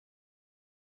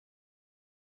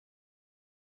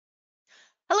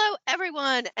Hello,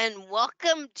 everyone, and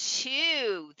welcome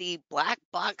to the Black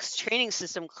Box Training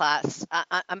System class.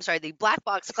 I'm sorry, the Black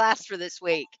Box class for this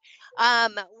week.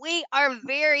 We are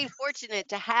very fortunate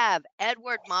to have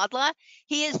Edward Modla.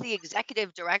 He is the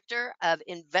Executive Director of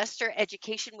Investor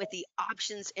Education with the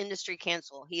Options Industry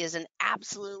Council. He is an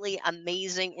absolutely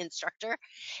amazing instructor.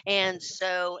 And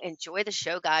so enjoy the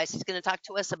show, guys. He's going to talk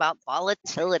to us about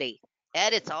volatility.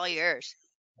 Ed, it's all yours.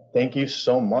 Thank you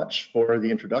so much for the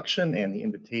introduction and the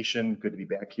invitation. Good to be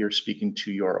back here speaking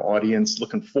to your audience.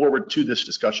 Looking forward to this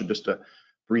discussion. Just a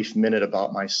brief minute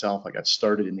about myself. I got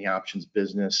started in the options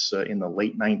business in the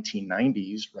late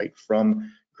 1990s, right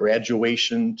from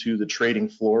graduation to the trading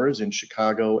floors in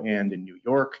Chicago and in New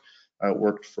York. I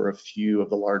worked for a few of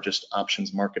the largest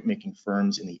options market making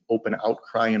firms in the open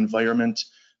outcry environment.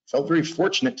 Felt very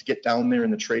fortunate to get down there in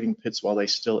the trading pits while they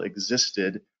still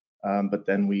existed. But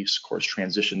then we, of course,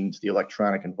 transitioned to the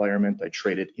electronic environment. I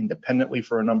traded independently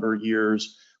for a number of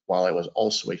years while I was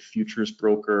also a futures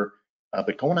broker.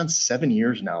 But going on 7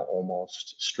 years now,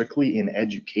 almost, strictly in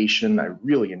education. I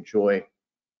really enjoy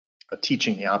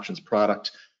teaching the options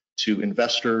product to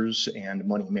investors and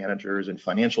money managers and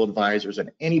financial advisors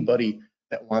and anybody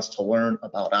that wants to learn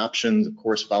about options. Of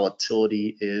course,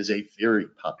 volatility is a very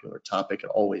popular topic.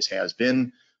 It always has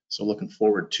been. So looking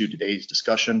forward to today's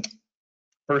discussion.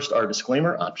 First, our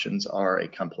disclaimer: options are a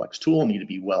complex tool, need to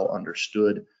be well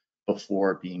understood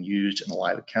before being used in a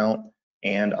live account.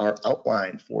 And our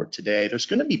outline for today: there's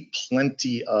going to be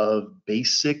plenty of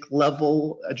basic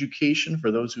level education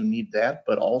for those who need that,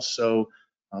 but also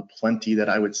plenty that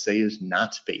I would say is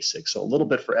not basic. So a little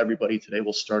bit for everybody today.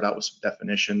 We'll start out with some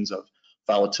definitions of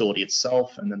volatility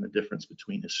itself, and then the difference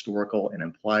between historical and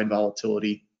implied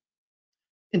volatility.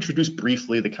 Introduce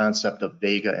briefly the concept of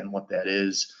vega and what that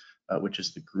is, which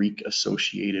is the Greek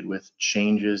associated with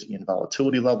changes in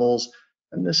volatility levels.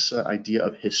 And this idea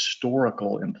of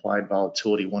historical implied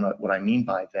volatility, what I mean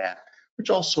by that, which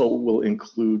also will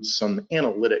include some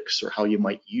analytics or how you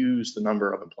might use the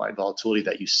number of implied volatility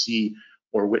that you see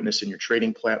or witness in your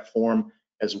trading platform,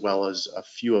 as well as a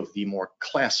few of the more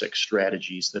classic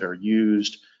strategies that are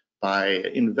used by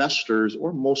investors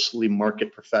or mostly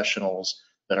market professionals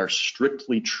that are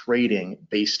strictly trading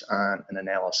based on an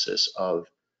analysis of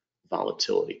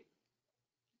volatility.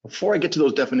 Before I get to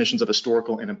those definitions of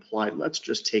historical and implied, let's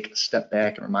just take a step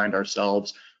back and remind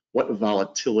ourselves what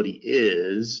volatility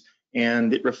is.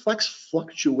 And it reflects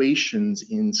fluctuations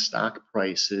in stock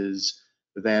prices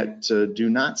that do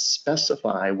not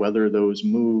specify whether those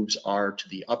moves are to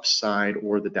the upside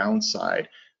or the downside.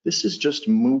 This is just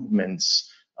movements,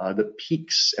 the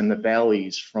peaks and the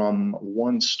valleys from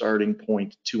one starting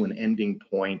point to an ending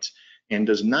point, and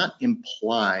does not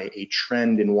imply a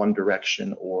trend in one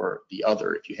direction or the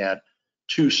other. If you had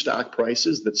two stock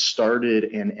prices that started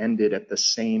and ended at the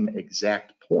same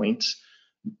exact point,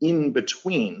 in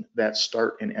between that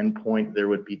start and end point, there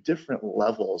would be different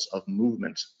levels of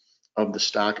movement of the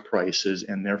stock prices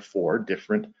and therefore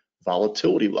different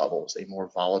volatility levels. A more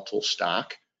volatile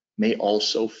stock may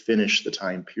also finish the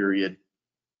time period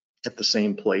at the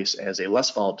same place as a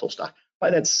less volatile stock. By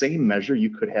that same measure,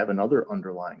 you could have another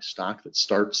underlying stock that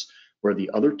starts where the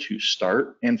other two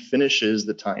start and finishes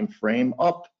the time frame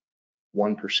up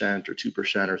 1% or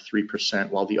 2% or 3%,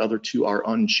 while the other two are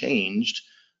unchanged.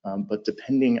 But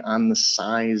depending on the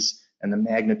size and the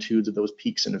magnitudes of those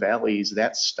peaks and valleys,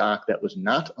 that stock that was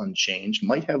not unchanged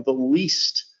might have the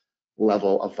least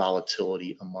level of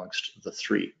volatility amongst the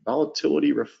three.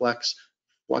 Volatility reflects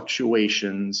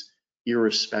fluctuations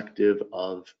irrespective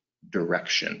of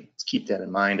direction. Let's keep that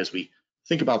in mind as we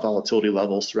think about volatility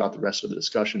levels throughout the rest of the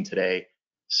discussion today.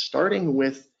 Starting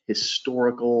with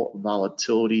historical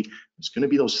volatility, there's going to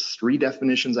be those three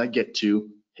definitions I get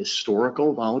to: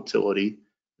 historical volatility,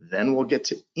 then we'll get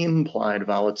to implied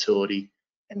volatility,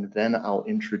 and then I'll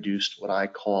introduce what I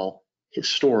call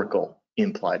historical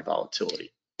implied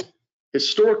volatility.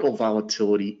 Historical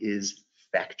volatility is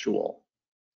factual.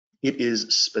 It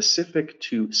is specific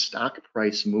to stock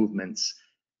price movements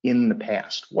in the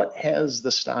past. What has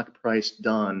the stock price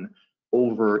done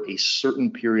over a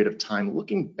certain period of time?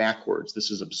 Looking backwards,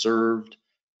 this is observed,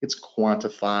 it's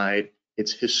quantified,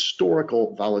 it's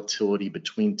historical volatility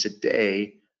between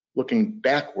today, looking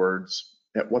backwards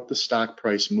at what the stock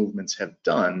price movements have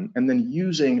done, and then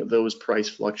using those price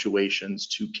fluctuations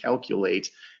to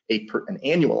calculate an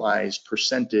annualized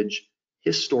percentage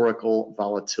historical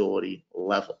volatility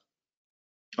level.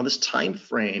 Now, this time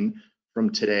frame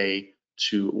from today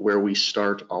to where we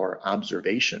start our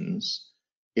observations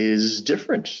is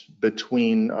different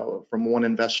between from one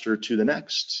investor to the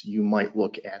next. You might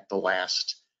look at the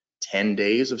last 10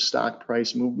 days of stock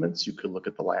price movements. You could look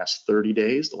at the last 30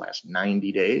 days, the last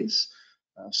 90 days.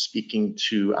 Speaking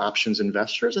to options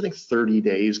investors, I think 30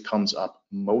 days comes up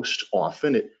most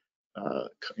often. It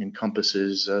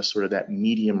encompasses sort of that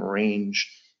medium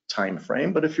range time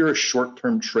frame. But if you're a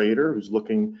short-term trader who's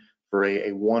looking for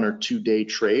a 1 or 2 day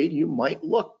trade, you might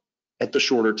look at the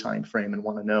shorter time frame and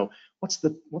want to know what's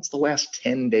the last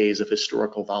 10 days of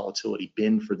historical volatility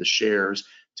been for the shares,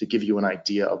 to give you an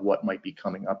idea of what might be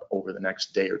coming up over the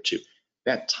next day or two.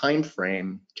 That time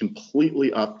frame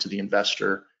completely up to the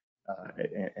investor,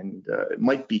 and it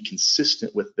might be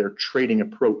consistent with their trading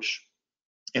approach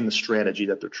and the strategy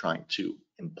that they're trying to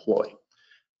employ.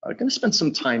 I'm going to spend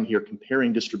some time here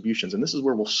comparing distributions, and this is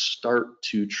where we'll start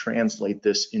to translate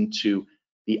this into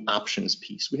the options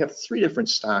piece. We have 3 different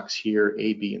stocks here,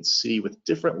 A, B, and C, with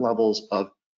different levels of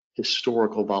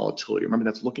historical volatility. Remember,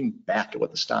 that's looking back at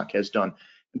what the stock has done.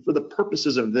 And for the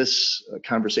purposes of this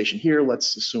conversation here,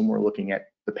 let's assume we're looking at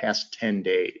the past 10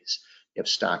 days. You have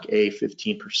stock A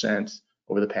 15%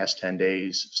 over the past 10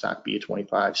 days, stock B at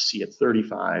 25, C at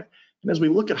 35. And as we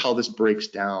look at how this breaks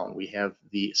down, we have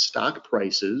the stock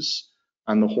prices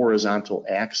on the horizontal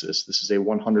axis. This is a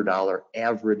 $100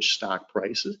 average stock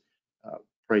prices,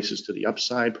 prices to the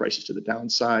upside, prices to the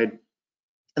downside.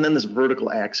 And then this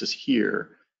vertical axis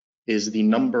here is the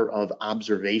number of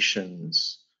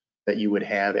observations that you would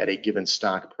have at a given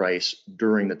stock price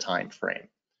during the time frame.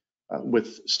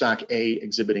 With stock A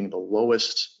exhibiting the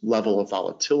lowest level of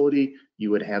volatility,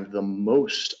 you would have the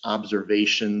most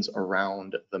observations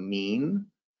around the mean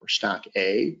for stock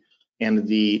A, and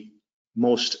the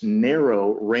most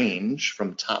narrow range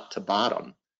from top to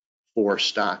bottom for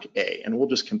stock A. And we'll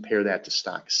just compare that to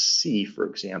stock C, for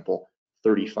example.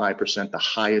 35%, the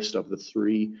highest of the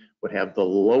 3, would have the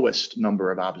lowest number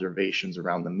of observations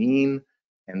around the mean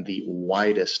and the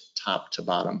widest top to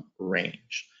bottom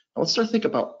range. Now let's start to think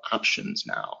about options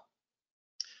now.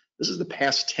 This is the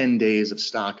past 10 days of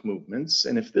stock movements,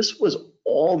 and if this was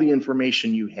all the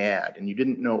information you had and you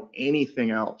didn't know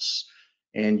anything else,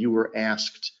 and you were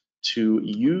asked to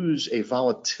use a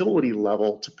volatility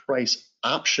level to price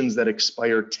options that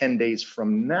expire 10 days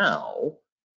from now,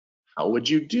 how would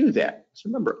you do that? So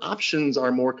remember, options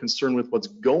are more concerned with what's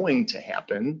going to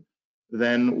happen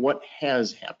than what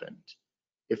has happened.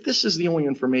 If this is the only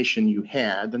information you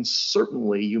had, then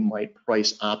certainly you might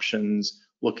price options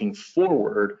looking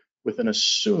forward with an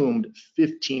assumed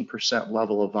 15%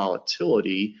 level of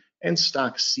volatility, and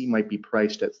stock C might be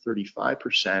priced at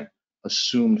 35%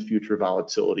 assumed future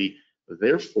volatility.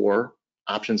 Therefore,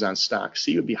 options on stock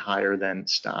C would be higher than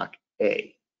stock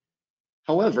A.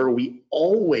 However, we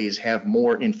always have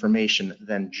more information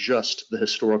than just the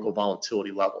historical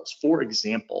volatility levels. For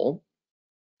example,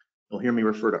 you'll hear me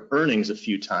refer to earnings a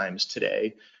few times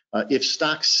today. If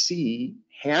stock C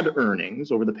had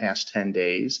earnings over the past 10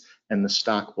 days and the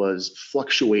stock was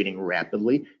fluctuating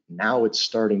rapidly, now it's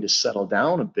starting to settle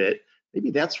down a bit,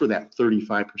 maybe that's where that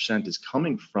 35% is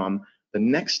coming from. The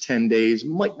next 10 days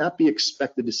might not be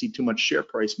expected to see too much share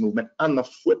price movement. On the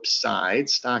flip side,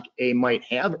 stock A might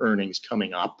have earnings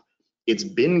coming up. It's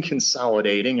been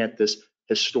consolidating at this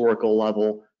historical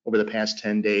level over the past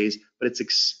 10 days, but it's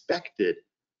expected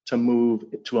to move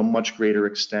to a much greater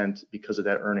extent because of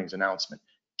that earnings announcement.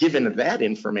 Given that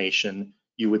information,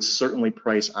 you would certainly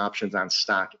price options on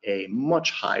stock A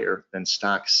much higher than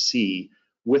stock C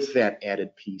with that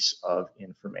added piece of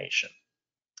information.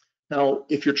 Now,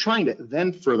 if you're trying to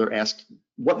then further ask,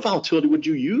 what volatility would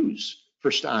you use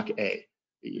for stock A?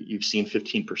 You've seen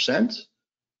 15%,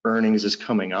 earnings is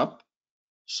coming up.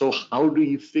 So how do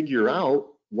you figure out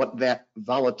what that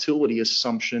volatility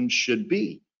assumption should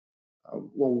be?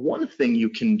 Well, one thing you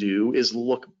can do is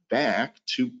look back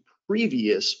to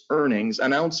previous earnings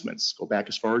announcements. Go back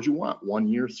as far as you want, 1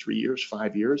 year, 3 years,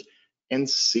 5 years, and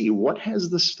see what has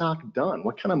the stock done?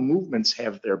 What kind of movements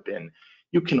have there been?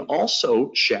 You can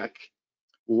also check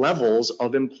levels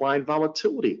of implied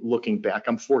volatility. Looking back,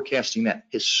 I'm forecasting that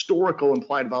historical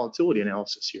implied volatility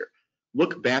analysis here.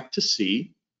 Look back to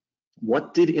see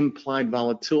what did implied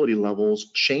volatility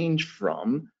levels change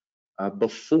from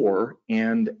before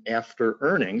and after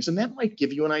earnings, and that might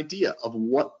give you an idea of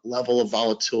what level of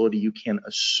volatility you can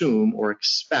assume or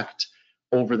expect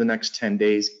over the next 10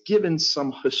 days, given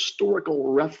some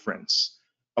historical reference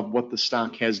of what the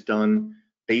stock has done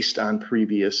based on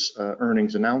previous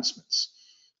earnings announcements.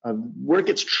 Where it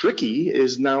gets tricky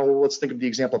is now, let's think of the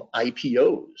example of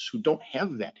IPOs who don't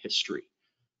have that history.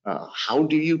 How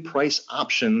do you price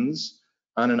options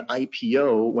on an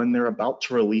IPO when they're about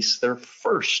to release their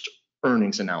first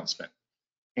earnings announcement?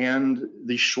 And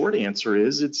the short answer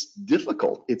is it's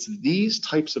difficult. It's these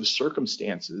types of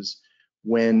circumstances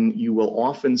when you will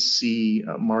often see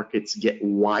markets get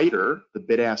wider, the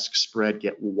bid-ask spread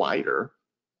get wider,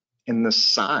 and the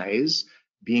size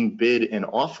being bid and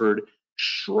offered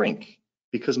shrink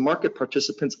because market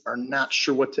participants are not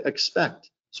sure what to expect.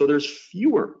 So there's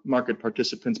fewer market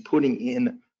participants putting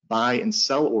in buy and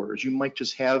sell orders. You might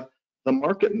just have the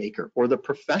market maker or the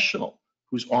professional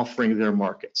who's offering their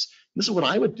markets. This is what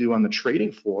I would do on the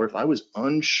trading floor if I was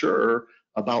unsure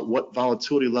about what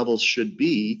volatility levels should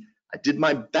be. I did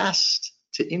my best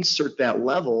to insert that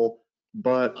level,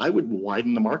 but I would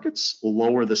widen the markets,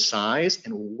 lower the size,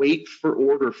 and wait for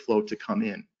order flow to come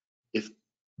in. If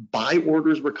buy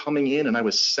orders were coming in and I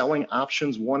was selling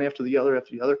options one after the other,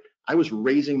 I was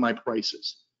raising my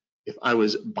prices. If I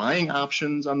was buying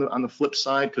options on the flip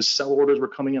side because sell orders were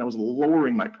coming in, I was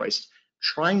lowering my prices,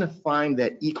 trying to find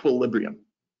that equilibrium.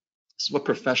 This is what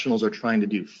professionals are trying to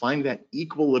do. Find that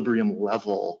equilibrium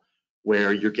level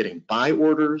where you're getting buy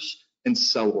orders and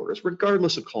sell orders,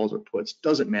 regardless of calls or puts.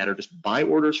 Doesn't matter. Just buy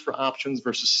orders for options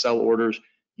versus sell orders.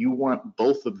 You want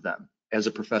both of them as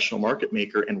a professional market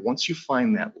maker. And once you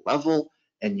find that level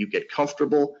and you get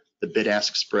comfortable, the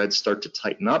bid-ask spreads start to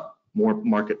tighten up, more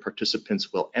market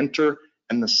participants will enter,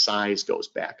 and the size goes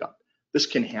back up. This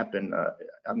can happen,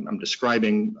 I'm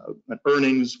describing an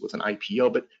earnings with an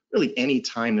IPO, but really any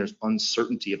time there's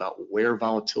uncertainty about where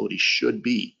volatility should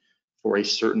be for a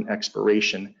certain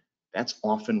expiration, that's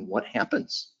often what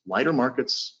happens. Wider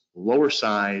markets, lower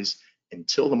size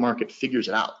until the market figures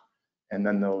it out. And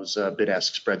then those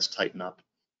bid-ask spreads tighten up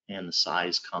and the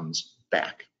size comes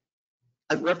back.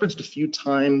 I've referenced a few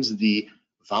times the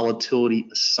volatility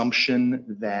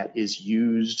assumption that is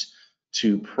used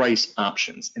to price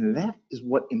options, and that is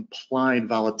what implied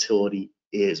volatility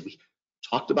is. We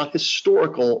talked about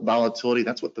historical volatility.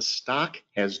 That's what the stock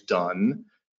has done.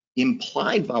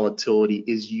 Implied volatility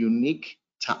is unique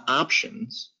to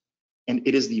options, and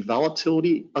it is the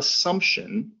volatility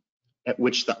assumption at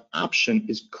which the option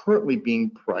is currently being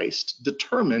priced,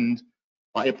 determined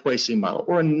by a pricing model.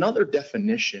 Or another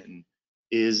definition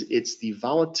is it's the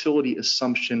volatility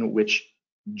assumption which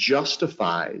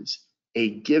justifies a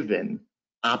given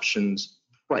options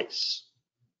price.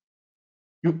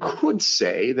 You could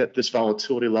say that this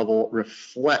volatility level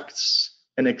reflects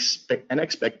an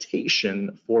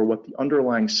expectation for what the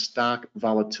underlying stock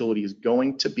volatility is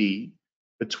going to be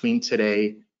between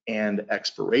today and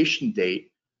expiration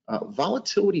date.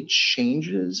 Volatility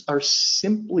changes are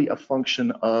simply a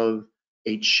function of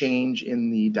a change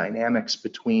in the dynamics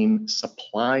between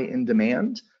supply and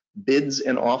demand, bids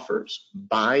and offers,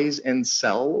 buys and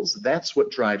sells. That's what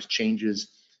drives changes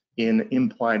in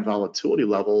implied volatility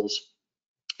levels.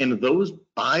 And those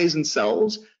buys and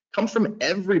sells come from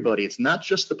everybody. It's not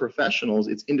just the professionals,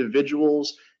 it's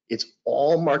individuals, it's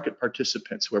all market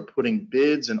participants who are putting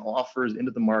bids and offers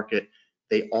into the market.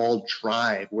 They all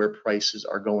drive where prices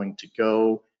are going to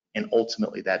go, and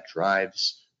ultimately that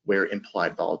drives where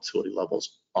implied volatility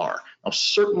levels are. Now,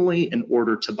 certainly in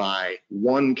order to buy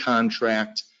one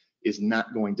contract is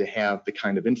not going to have the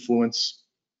kind of influence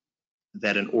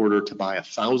that in order to buy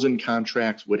 1,000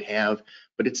 contracts would have,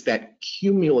 but it's that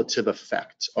cumulative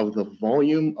effect of the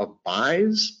volume of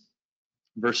buys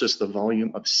versus the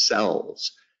volume of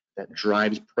sells that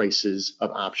drives prices of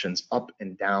options up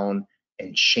and down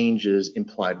and changes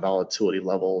implied volatility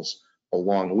levels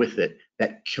along with it.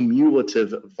 That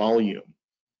cumulative volume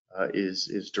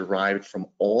is derived from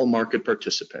all market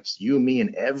participants. You, me,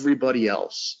 and everybody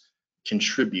else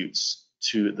contributes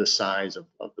to the size of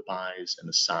the buys and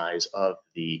the size of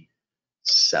the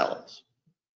sells.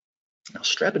 Now,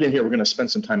 strap it in here. We're going to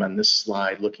spend some time on this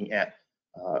slide looking at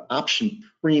option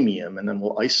premium, and then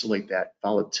we'll isolate that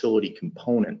volatility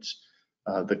component.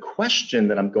 The question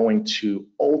that I'm going to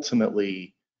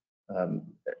ultimately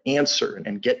answer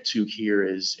and get to here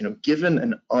is, given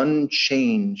an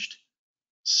unchanged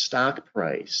stock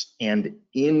price and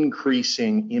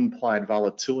increasing implied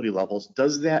volatility levels,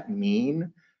 does that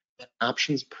mean that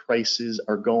options prices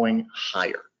are going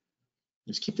higher?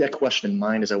 Just keep that question in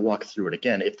mind as I walk through it.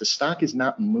 Again, if the stock is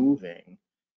not moving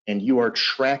and you are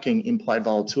tracking implied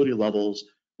volatility levels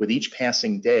with each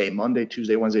passing day, Monday,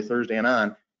 Tuesday, Wednesday, Thursday, and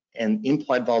on, and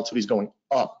implied volatility is going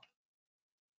up,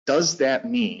 does that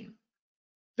mean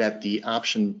that the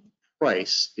option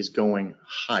price is going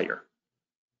higher?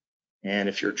 And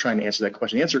if you're trying to answer that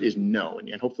question, the answer is no.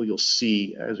 And hopefully you'll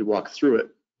see as we walk through it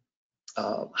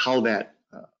how that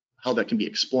can be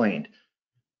explained.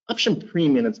 Option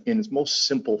premium in its most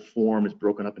simple form is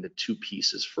broken up into two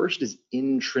pieces. First is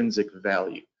intrinsic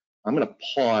value. I'm going to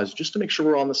pause just to make sure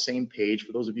we're on the same page.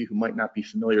 For those of you who might not be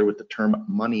familiar with the term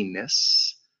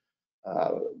moneyness,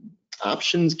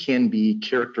 options can be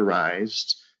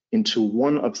characterized into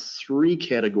one of three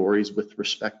categories with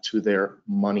respect to their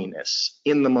moneyness: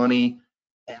 in the money,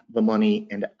 at the money,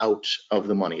 and out of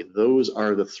the money. Those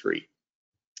are the three.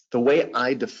 The way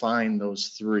I define those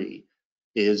three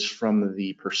is from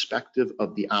the perspective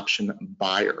of the option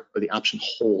buyer or the option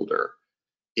holder.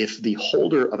 If the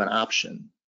holder of an option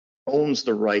owns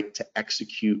the right to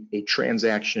execute a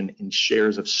transaction in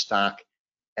shares of stock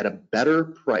at a better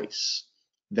price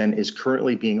than is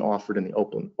currently being offered in the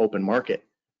open market,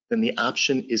 then the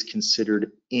option is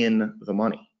considered in the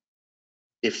money.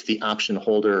 If the option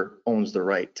holder owns the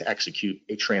right to execute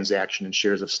a transaction in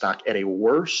shares of stock at a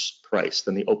worse price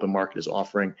than the open market is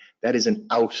offering, that is an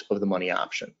out of the money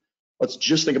option. Let's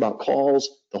just think about calls.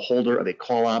 The holder of a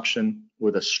call option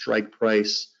with a strike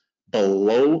price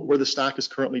below where the stock is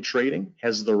currently trading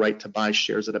has the right to buy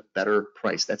shares at a better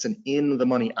price. That's an in the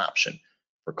money option.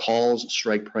 For calls,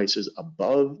 strike prices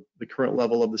above the current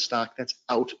level of the stock, that's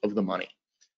out of the money.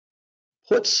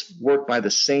 Puts work by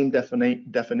the same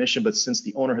definition, but since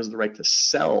the owner has the right to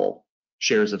sell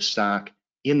shares of stock,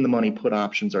 in the money put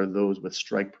options are those with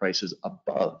strike prices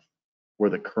above where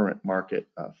the current market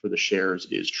for the shares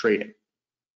is trading.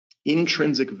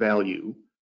 Intrinsic value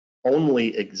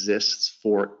only exists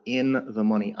for in the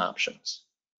money options.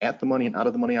 At the money and out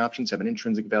of the money options have an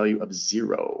intrinsic value of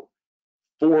 0.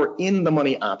 For in the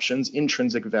money options,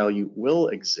 intrinsic value will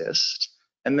exist,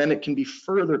 and then it can be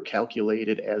further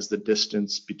calculated as the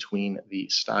distance between the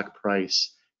stock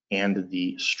price and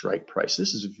the strike price.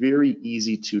 This is very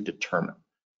easy to determine.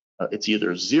 It's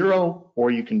either 0 or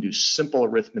you can do simple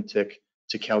arithmetic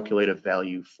to calculate a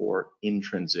value for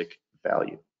intrinsic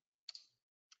value.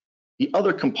 The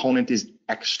other component is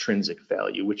extrinsic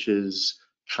value, which is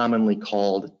commonly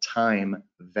called time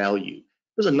value.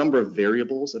 There's a number of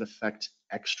variables that affect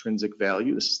extrinsic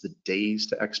value. This is the days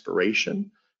to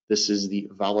expiration. This is the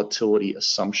volatility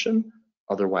assumption,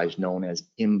 otherwise known as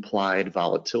implied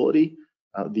volatility.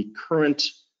 The current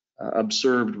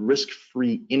observed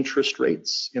risk-free interest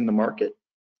rates in the market,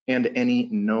 and any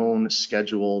known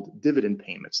scheduled dividend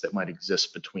payments that might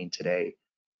exist between today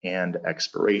and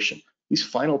expiration. These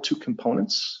final two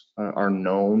components are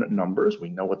known numbers. We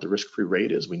know what the risk-free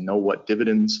rate is. We know what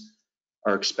dividends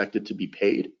are expected to be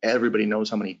paid. Everybody knows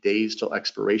how many days till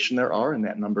expiration there are, and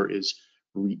that number is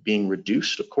being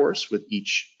reduced, of course, with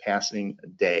each passing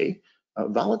day.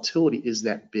 Volatility is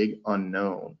that big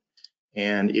unknown.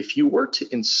 And if you were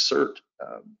to insert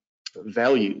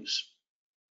values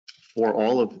for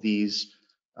all of these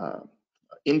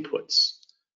inputs,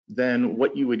 then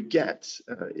what you would get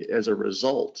as a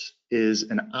result is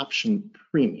an option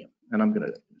premium. And I'm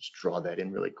going to just draw that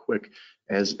in really quick,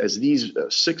 as these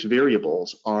 6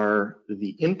 variables are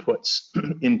the inputs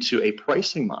into a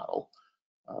pricing model.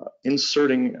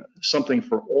 Inserting something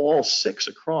for all 6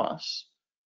 across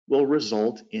will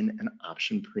result in an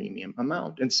option premium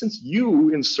amount. And since you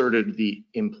inserted the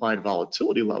implied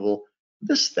volatility level,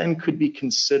 this then could be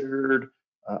considered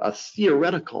a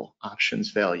theoretical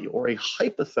options value or a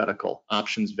hypothetical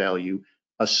options value,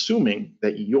 assuming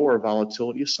that your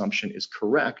volatility assumption is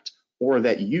correct or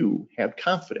that you have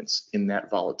confidence in that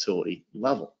volatility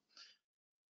level.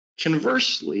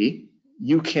 Conversely,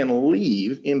 you can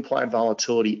leave implied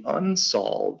volatility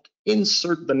unsolved,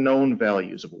 insert the known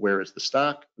values of where is the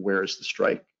stock, where is the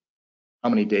strike, how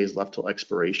many days left till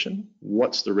expiration,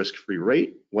 what's the risk-free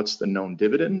rate, what's the known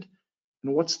dividend,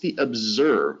 and what's the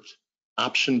observed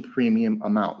option premium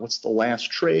amount. What's the last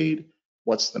trade,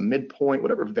 what's the midpoint,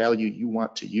 whatever value you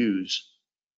want to use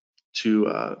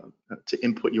to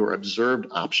input your observed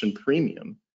option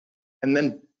premium, and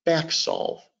then back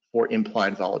solve for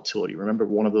implied volatility. Remember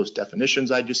one of those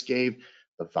definitions I just gave,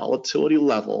 the volatility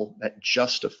level that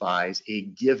justifies a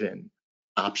given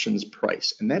options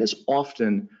price. And that is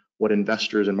often what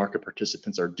investors and market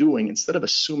participants are doing. Instead of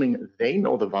assuming they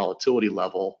know the volatility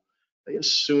level, they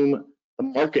assume the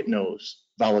market knows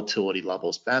volatility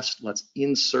levels best. Let's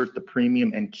insert the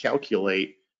premium and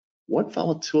calculate what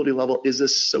volatility level is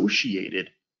associated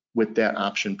with that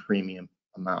option premium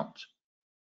amount.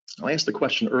 I asked the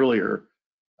question earlier,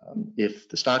 if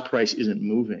the stock price isn't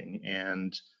moving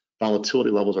and volatility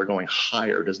levels are going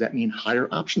higher, does that mean higher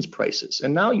options prices?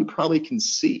 And now you probably can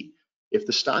see, if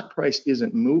the stock price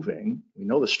isn't moving, we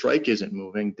know the strike isn't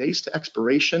moving, days to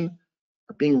expiration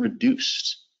are being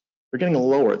reduced. They're getting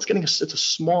lower. It's a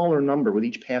smaller number with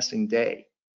each passing day.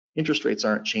 Interest rates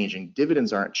aren't changing,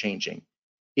 dividends aren't changing.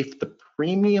 If the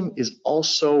premium is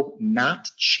also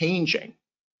not changing,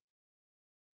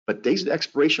 but days to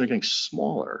expiration are getting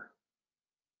smaller,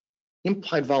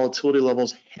 implied volatility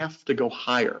levels have to go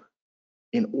higher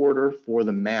in order for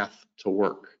the math to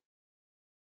work.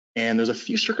 And there's a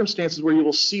few circumstances where you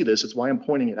will see this. It's why I'm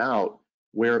pointing it out,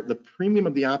 where the premium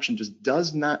of the option just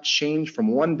does not change from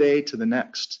one day to the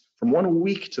next, from 1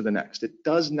 week to the next. It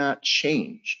does not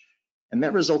change. And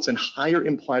that results in higher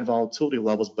implied volatility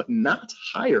levels, but not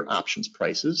higher options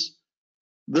prices,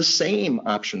 the same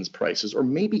options prices, or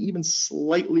maybe even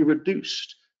slightly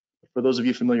reduced. For those of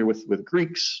you familiar with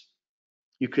Greeks,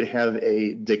 you could have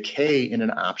a decay in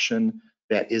an option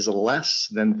that is less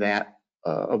than that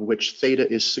of which theta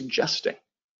is suggesting.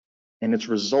 And it's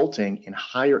resulting in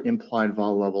higher implied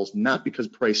vol levels, not because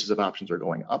prices of options are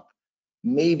going up,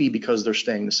 maybe because they're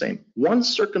staying the same. One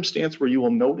circumstance where you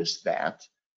will notice that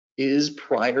is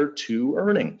prior to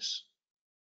earnings.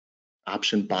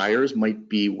 Option buyers might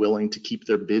be willing to keep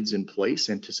their bids in place,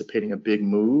 anticipating a big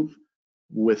move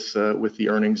with the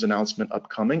earnings announcement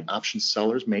upcoming. Option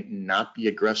sellers may not be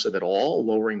aggressive at all,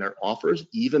 lowering their offers,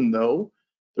 even though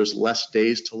there's less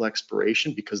days till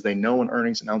expiration, because they know an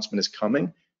earnings announcement is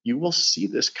coming. You will see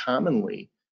this commonly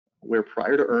where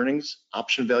prior to earnings,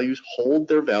 option values hold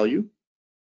their value,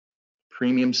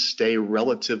 premiums stay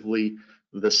relatively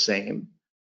the same,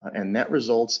 and that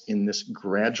results in this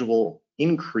gradual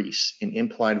increase in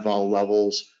implied vol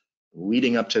levels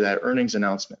leading up to that earnings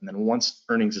announcement. And then once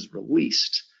earnings is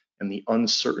released and the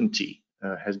uncertainty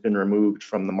has been removed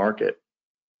from the market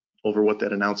over what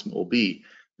that announcement will be,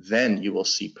 then you will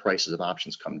see prices of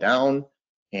options come down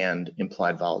and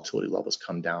implied volatility levels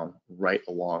come down right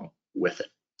along with it.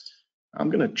 I'm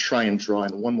going to try and draw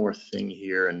in one more thing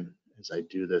here, and as I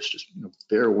do this, just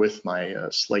bear with my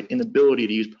slight inability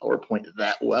to use PowerPoint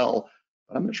that well,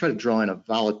 but I'm going to try to draw in a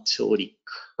volatility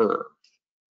curve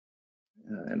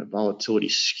and a volatility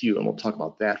skew, and we'll talk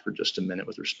about that for just a minute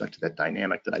with respect to that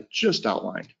dynamic that I just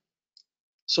outlined.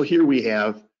 So here we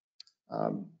have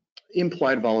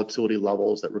implied volatility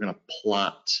levels that we're going to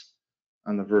plot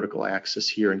on the vertical axis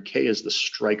here, and K is the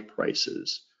strike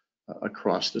prices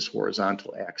across this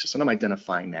horizontal axis, and I'm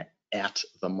identifying that at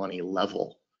the money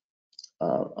level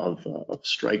of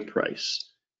strike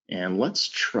price. And let's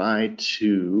try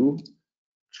to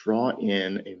draw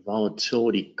in a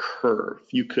volatility curve.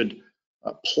 You could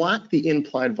plot the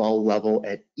implied vol level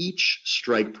at each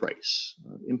strike price.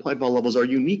 Implied vol levels are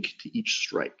unique to each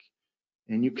strike,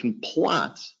 and you can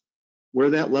plot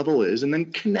where that level is and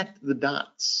then connect the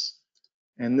dots.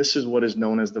 And this is what is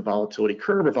known as the volatility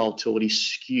curve or volatility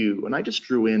skew. And I just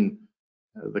drew in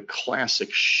the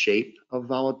classic shape of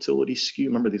volatility skew.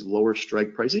 Remember, these lower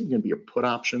strike prices are going to be your put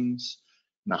options,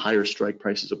 and the higher strike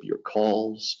prices will be your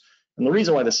calls. And the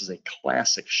reason why this is a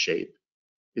classic shape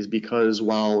is because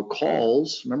while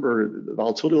calls, remember, the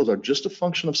volatility levels are just a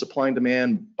function of supply and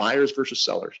demand, buyers versus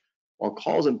sellers. While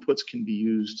calls and puts can be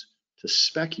used to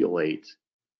speculate,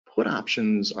 put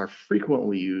options are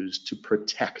frequently used to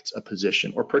protect a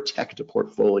position or protect a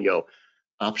portfolio.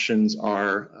 Options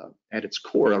are, at its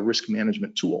core, a risk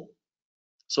management tool.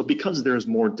 So because there's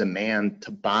more demand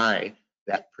to buy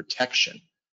that protection,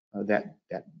 that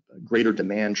greater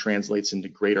demand translates into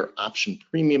greater option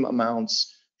premium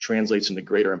amounts, translates into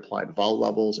greater implied vol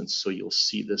levels, and so you'll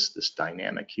see this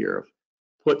dynamic here of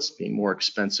puts being more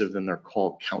expensive than their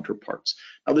call counterparts.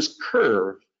 Now this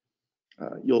curve,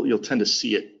 you'll tend to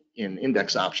see it in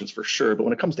index options for sure, but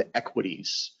when it comes to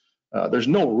equities, there's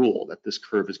no rule that this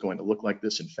curve is going to look like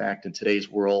this. In fact, in today's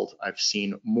world, I've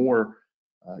seen more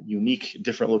unique,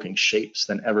 different looking shapes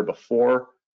than ever before.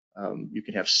 You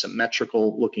can have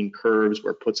symmetrical looking curves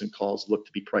where puts and calls look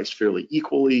to be priced fairly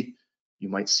equally. You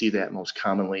might see that most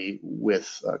commonly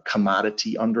with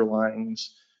commodity underlyings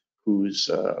whose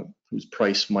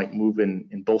price might move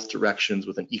in both directions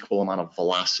with an equal amount of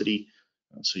velocity.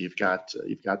 So you've got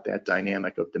that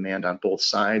dynamic of demand on both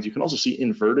sides. You can also see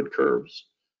inverted curves.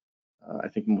 I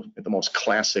think the most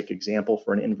classic example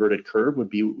for an inverted curve would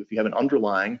be if you have an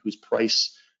underlying whose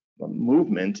price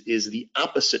movement is the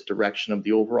opposite direction of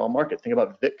the overall market. Think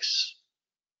about VIX.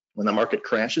 When the market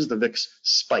crashes, the VIX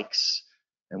spikes,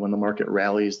 and when the market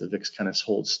rallies, the VIX kind of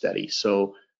holds steady.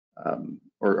 So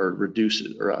or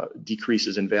reduces or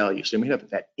decreases in value. So we have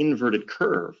that inverted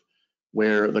curve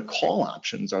where the call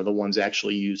options are the ones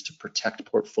actually used to protect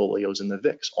portfolios in the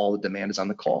VIX. All the demand is on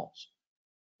the calls.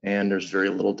 And there's very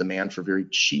little demand for very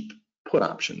cheap put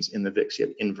options in the VIX. You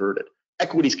have inverted.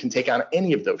 Equities can take on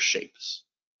any of those shapes.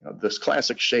 This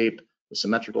classic shape, the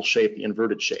symmetrical shape, the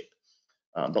inverted shape.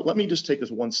 But let me just take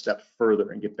this one step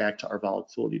further and get back to our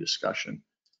volatility discussion.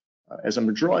 As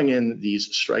I'm drawing in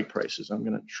these strike prices, I'm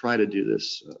going to try to do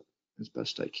this as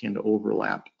best I can to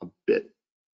overlap a bit.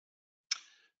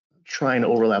 Trying to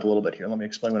overlap a little bit here. Let me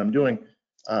explain what I'm doing.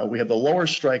 We have the lower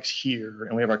strikes here,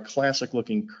 and we have our classic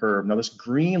looking curve. Now this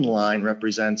green line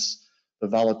represents the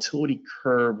volatility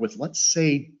curve with, let's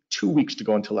say, 2 weeks to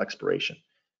go until expiration.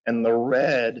 And the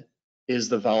red is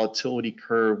the volatility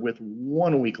curve with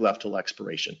 1 week left till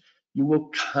expiration. You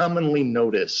will commonly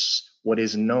notice what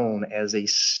is known as a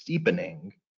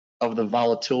steepening of the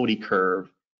volatility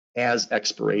curve as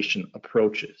expiration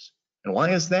approaches. And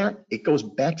why is that? It goes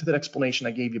back to that explanation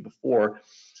I gave you before.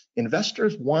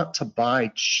 Investors want to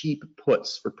buy cheap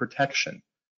puts for protection.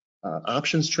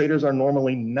 Options traders are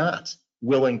normally not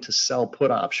willing to sell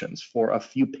put options for a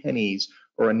few pennies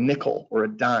or a nickel or a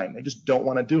dime. They just don't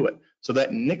want to do it. So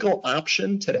that nickel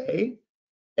option today,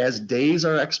 as days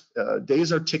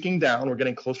are ticking down, we're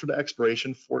getting closer to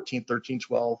expiration, 14, 13,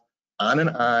 12, on and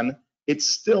on, it's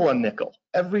still a nickel.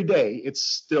 Every day, it's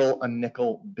still a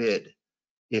nickel bid.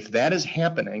 If that is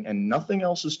happening and nothing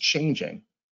else is changing,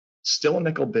 still a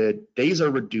nickel bid, days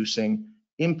are reducing,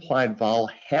 implied vol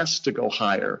has to go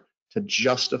higher to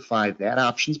justify that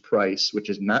option's price, which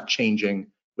is not changing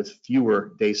with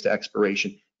fewer days to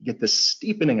expiration. You get this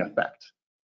steepening effect.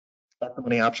 At the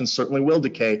money options certainly will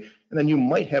decay, and then you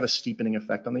might have a steepening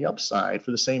effect on the upside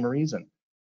for the same reason.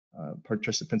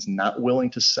 Participants not willing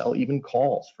to sell even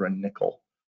calls for a nickel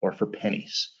or for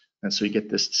pennies. And so you get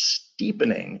this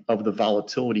steepening of the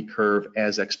volatility curve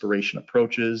as expiration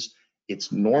approaches.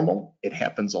 It's normal, it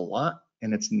happens a lot,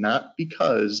 and it's not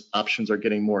because options are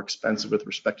getting more expensive with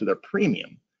respect to their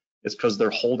premium. It's because they're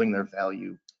holding their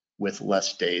value with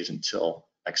less days until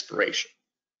expiration.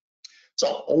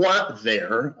 So a lot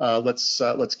there.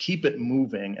 Let's keep it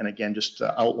moving. And again, just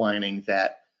outlining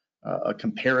that a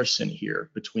comparison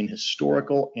here between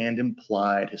historical and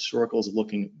implied. Historical is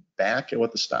looking back at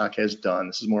what the stock has done.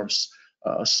 This is more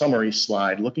of a summary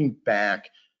slide. Looking back,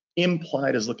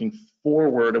 implied is looking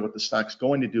forward at what the stock's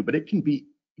going to do, but it can be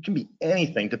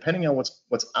anything depending on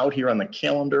what's out here on the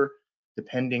calendar,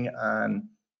 depending on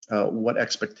what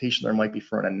expectation there might be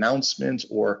for an announcement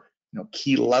or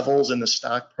key levels in the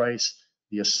stock price.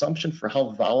 The assumption for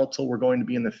how volatile we're going to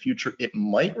be in the future, it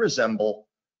might resemble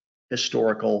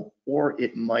historical or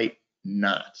it might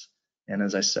not. And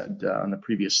as I said on the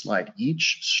previous slide,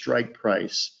 each strike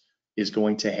price is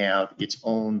going to have its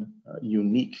own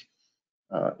unique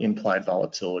implied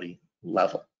volatility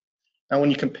level. Now,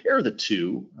 when you compare the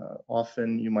two,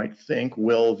 often you might think,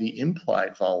 will the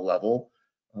implied vol level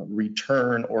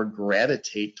return or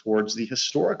gravitate towards the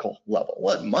historical level?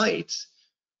 Well, it might,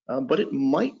 but it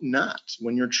might not.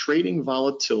 When you're trading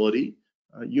volatility,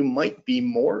 you might be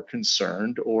more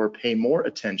concerned or pay more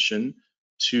attention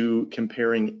to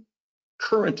comparing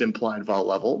current implied vol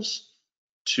levels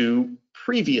to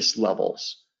previous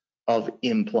levels of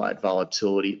implied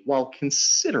volatility while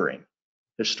considering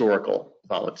historical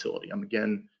volatility. I'm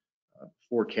again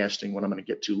forecasting what I'm going to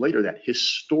get to later, that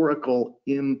historical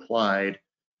implied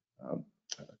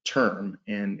term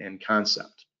and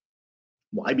concept.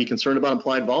 Why be concerned about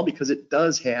implied vol? Because it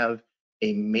does have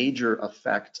a major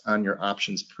effect on your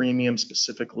options premium,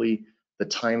 specifically the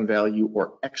time value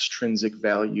or extrinsic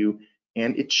value,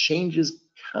 and it changes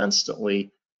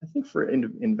constantly. I think for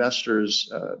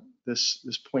investors,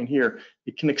 this point here,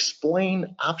 it can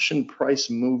explain option price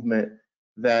movement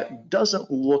that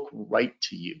doesn't look right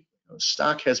to you.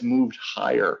 Stock has moved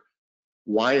higher.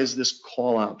 Why is this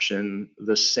call option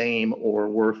the same or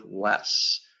worth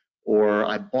less? Or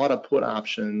I bought a put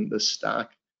option, the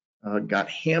stock got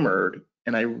hammered,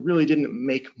 and I really didn't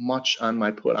make much on my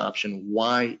put option.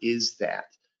 Why is that?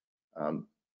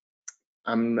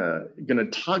 I'm going to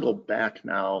toggle back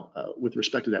now with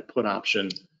respect to that put option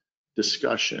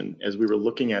discussion as we were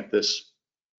looking at this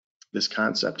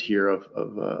concept here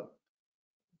of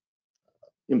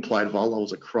implied vol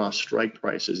levels across strike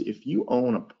prices. If you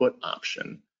own a put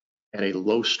option at a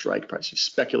low strike price, you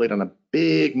speculate on a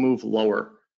big move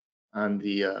lower on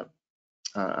the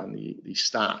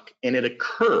stock, and it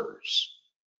occurs.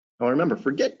 Now remember,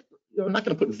 forget, I'm not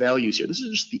going to put values here. This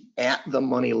is just the at the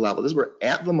money level. This is where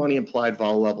at the money implied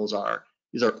vol levels are.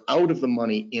 These are out of the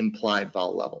money implied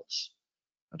vol levels.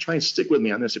 Now try and stick with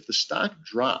me on this. If the stock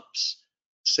drops,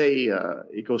 say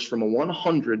it goes from a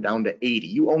 100 down to 80,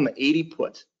 you own the 80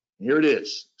 put. Here it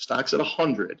is. Stock's at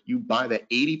 100. You buy the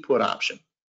 80 put option.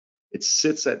 It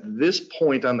sits at this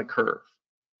point on the curve.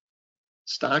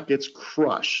 Stock gets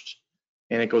crushed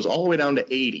and it goes all the way down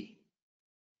to 80.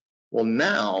 Well,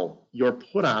 now your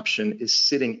put option is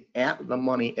sitting at the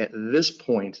money at this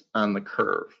point on the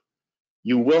curve.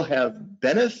 You will have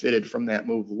benefited from that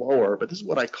move lower, but this is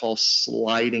what I call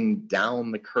sliding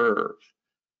down the curve.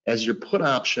 As your put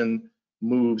option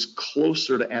moves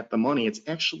closer to at the money, it's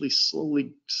actually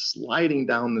slowly sliding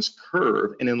down this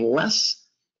curve. And unless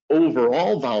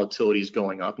overall volatility is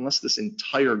going up, unless this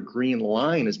entire green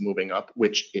line is moving up,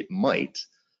 which it might,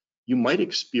 you might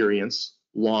experience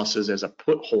losses as a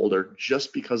put holder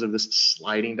just because of this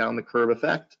sliding down the curve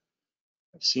effect.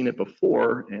 I've seen it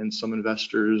before, and some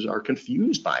investors are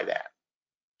confused by that.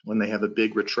 When they have a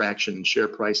big retraction in share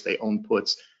price, they own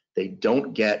puts, they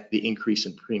don't get the increase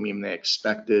in premium they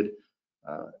expected.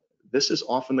 This is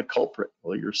often the culprit.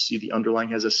 Well, you'll see the underlying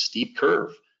has a steep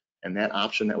curve, and that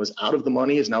option that was out of the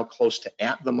money is now close to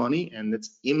at the money, and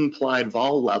its implied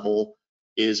vol level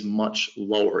is much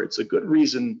lower. It's a good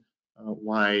reason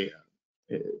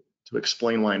to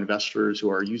explain why investors who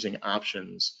are using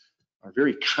options are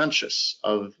very conscious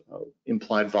of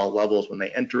implied vol levels when they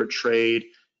enter a trade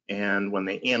and when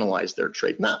they analyze their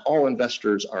trade. Not all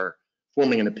investors are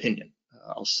forming an opinion.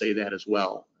 I'll say that as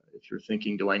well. If you're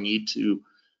thinking, do I need to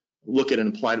look at an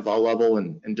implied vol level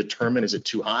and determine, is it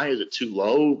too high, is it too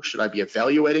low, should I be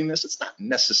evaluating this? It's not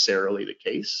necessarily the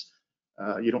case.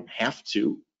 You don't have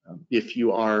to. If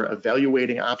you are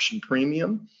evaluating option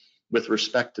premium with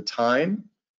respect to time,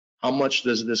 how much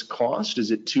does this cost?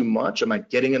 Is it too much? Am I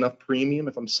getting enough premium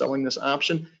if I'm selling this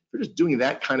option? If you're just doing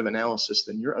that kind of analysis,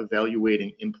 then you're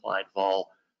evaluating implied vol,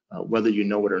 whether you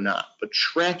know it or not. But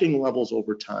tracking levels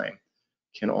over time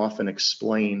can often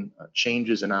explain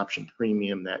changes in option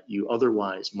premium that you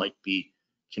otherwise might be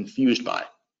confused by.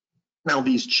 Now,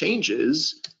 these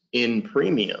changes in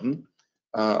premium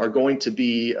are going to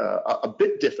be a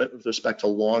bit different with respect to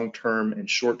long-term and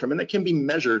short-term, and that can be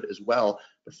measured as well.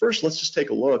 But first, let's just take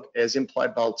a look. As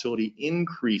implied volatility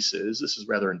increases, this is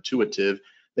rather intuitive,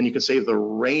 then you can say the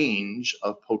range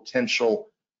of potential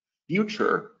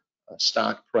future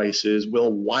stock prices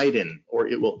will widen, or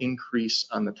it will increase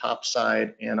on the top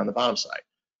side and on the bottom side.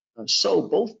 So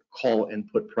both call and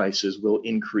put prices will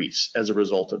increase as a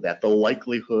result of that. The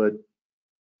likelihood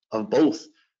of both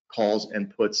calls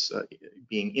and puts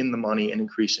being in the money and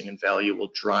increasing in value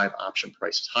will drive option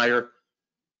prices higher.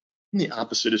 And the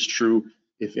opposite is true.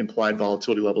 If implied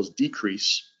volatility levels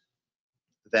decrease,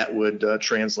 that would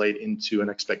translate into an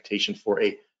expectation for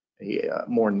a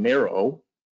more narrow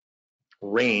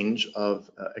range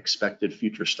of expected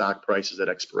future stock prices at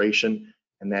expiration,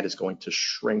 and that is going to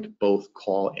shrink both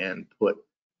call and put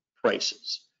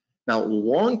prices. Now,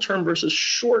 long-term versus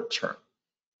short-term.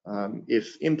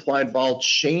 If implied vol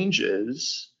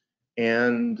changes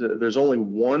and there's only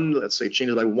one, let's say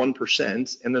changes by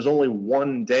 1%, and there's only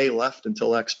 1 day left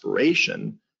until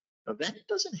expiration, that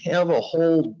doesn't have a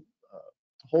whole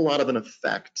lot of an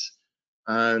effect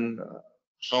on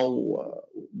how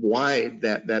wide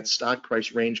that stock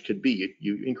price range could be.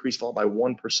 You increase vol by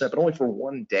 1%, but only for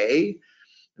 1 day,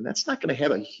 and that's not going to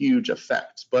have a huge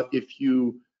effect. But if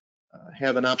you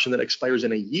have an option that expires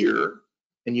in a year,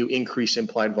 and you increase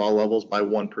implied vol levels by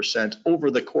 1% over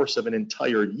the course of an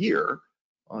entire year,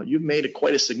 you've made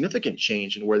quite a significant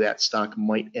change in where that stock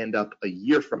might end up a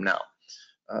year from now.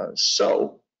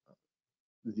 So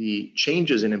the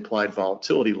changes in implied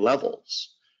volatility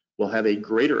levels will have a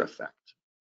greater effect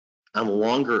on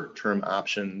longer term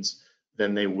options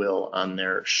than they will on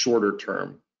their shorter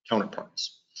term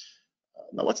counterparts.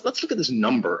 Now let's look at this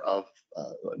number of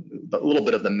a little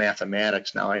bit of the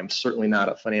mathematics. Now, I am certainly not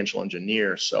a financial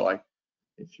engineer, so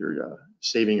if you're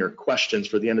saving your questions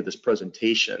for the end of this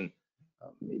presentation,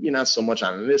 maybe not so much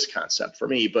on this concept for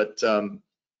me, but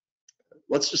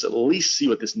let's just at least see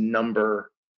what this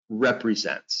number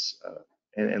represents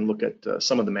and look at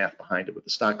some of the math behind it. With the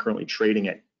stock currently trading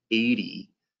at 80,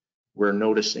 we're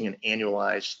noticing an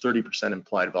annualized 30%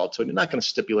 implied volatility. I'm not going to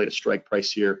stipulate a strike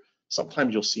price here.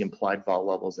 Sometimes you'll see implied vol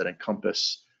levels that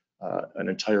encompass an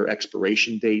entire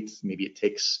expiration date. Maybe it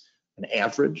takes an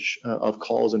average of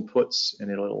calls and puts,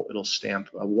 and it'll stamp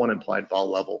one implied vol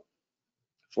level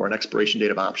for an expiration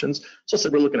date of options. So let's say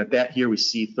we're looking at that here. We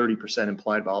see 30%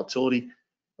 implied volatility.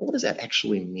 What does that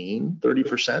actually mean,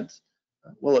 30%?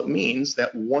 Well, it means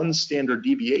that one standard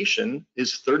deviation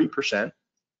is 30%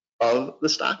 of the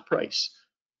stock price.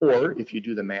 Or if you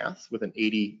do the math with an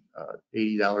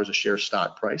 $80 a share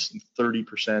stock price and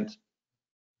 30%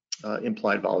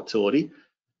 implied volatility,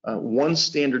 one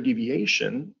standard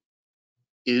deviation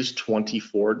is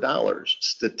 $24.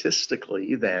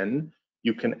 Statistically, then,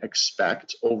 you can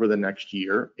expect over the next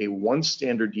year a one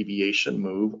standard deviation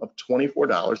move of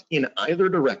 $24 in either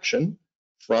direction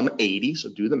from 80, so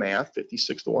do the math,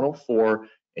 56 to 104,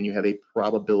 and you have a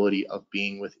probability of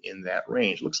being within that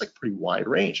range. Looks like a pretty wide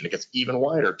range, and it gets even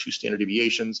wider, 2 standard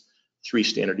deviations, 3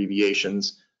 standard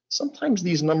deviations. Sometimes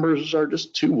these numbers are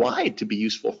just too wide to be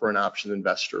useful for an option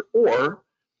investor, or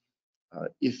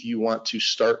if you want to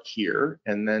start here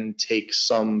and then take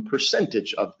some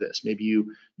percentage of this, maybe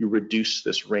you reduce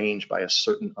this range by a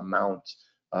certain amount.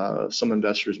 Some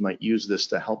investors might use this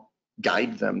to help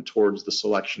guide them towards the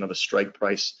selection of a strike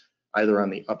price either on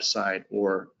the upside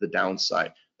or the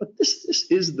downside. But this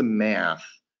is the math.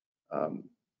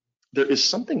 There is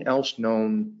something else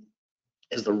known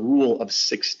as the rule of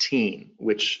 16,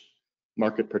 which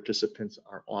market participants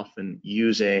are often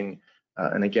using.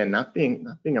 And again, not being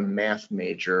a math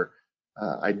major,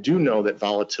 I do know that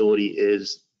volatility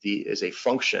is a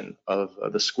function of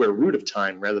the square root of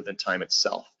time rather than time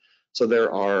itself. So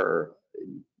there are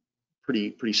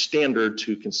pretty standard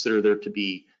to consider there to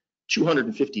be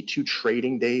 252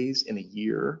 trading days in a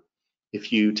year.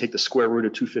 If you take the square root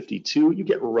of 252, you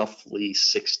get roughly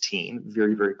 16,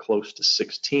 very, very close to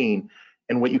 16.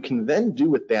 And what you can then do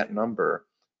with that number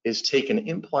is take an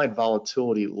implied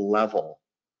volatility level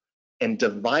and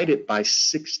divide it by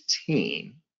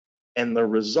 16, and the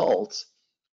result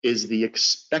is the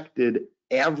expected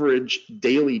average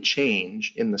daily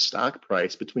change in the stock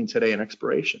price between today and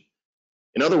expiration.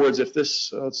 In other words, if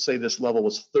this, let's say this level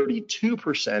was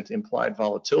 32% implied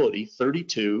volatility,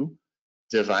 32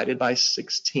 divided by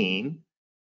 16,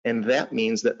 and that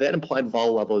means that implied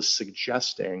vol level is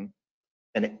suggesting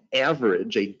an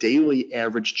average, a daily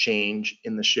average change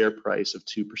in the share price of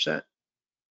 2%.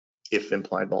 If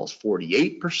implied vol is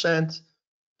 48%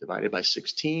 divided by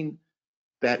 16,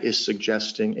 that is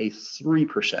suggesting a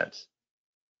 3%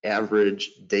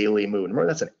 average daily move. Remember,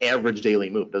 that's an average daily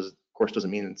move. Of course, doesn't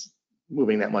mean it's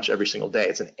moving that much every single day.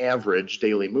 It's an average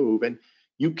daily move, and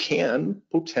you can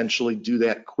potentially do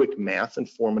that quick math and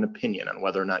form an opinion on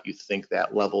whether or not you think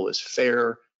that level is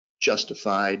fair,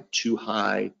 justified, too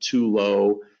high, too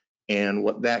low. And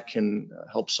what that can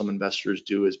help some investors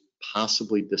do is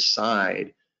possibly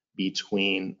decide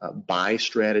between buy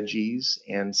strategies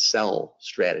and sell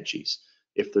strategies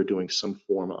if they're doing some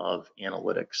form of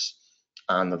analytics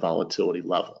on the volatility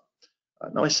level.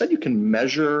 Now, I said you can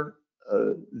measure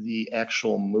the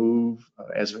actual move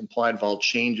as implied vol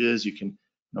changes. You can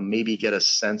maybe get a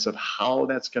sense of how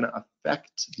that's going to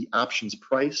affect the options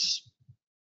price.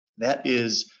 That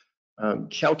is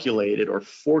calculated or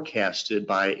forecasted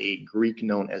by a Greek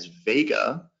known as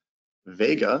Vega.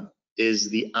 Vega is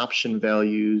the option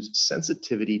value's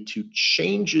sensitivity to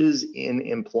changes in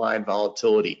implied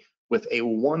volatility. With a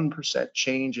 1%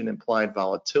 change in implied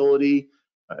volatility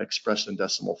expressed in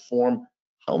decimal form,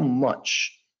 how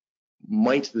much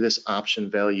might this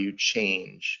option value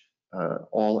change,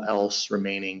 all else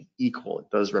remaining equal?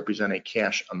 It does represent a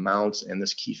cash amount, and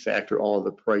this key factor, all of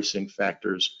the pricing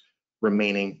factors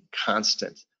remaining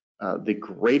constant. The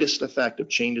greatest effect of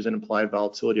changes in implied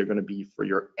volatility are going to be for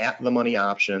your at-the-money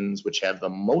options, which have the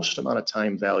most amount of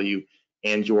time value,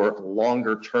 and your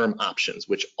longer-term options,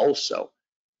 which also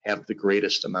have the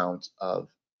greatest amount of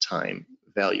time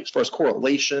value. As far as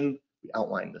correlation, we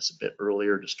outlined this a bit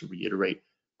earlier, just to reiterate,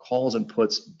 calls and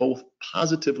puts both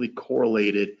positively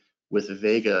correlated with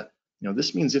Vega.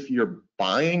 This means if you're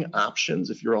buying options,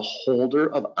 if you're a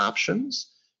holder of options,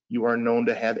 you are known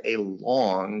to have a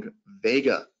long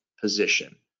Vega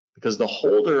position, because the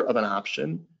holder of an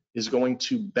option is going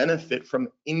to benefit from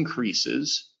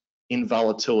increases in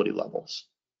volatility levels.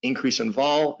 Increase in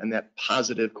vol, and that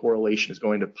positive correlation is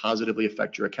going to positively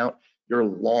affect your account. You're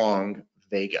long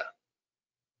Vega.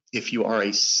 If you are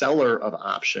a seller of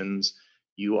options,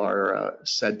 you are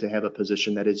said to have a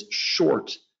position that is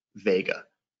short Vega,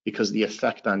 because the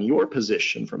effect on your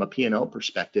position from a P&L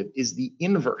perspective is the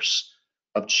inverse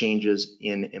of changes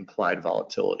in implied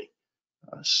volatility.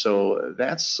 So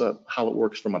that's how it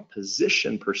works from a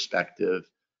position perspective.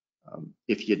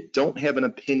 If you don't have an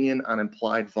opinion on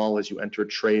implied vol as you enter a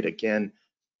trade, again,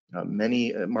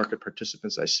 many market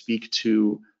participants I speak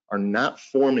to are not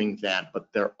forming that,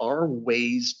 but there are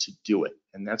ways to do it,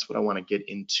 and that's what I want to get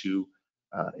into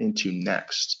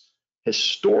next.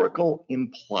 Historical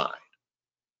implied.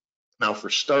 Now, for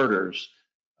starters,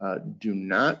 do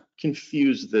not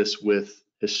confuse this with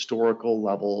historical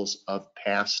levels of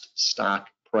past stock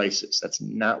prices. That's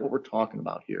not what we're talking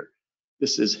about here.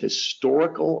 This is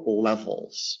historical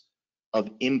levels of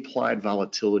implied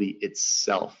volatility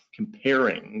itself,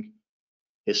 comparing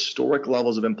historic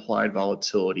levels of implied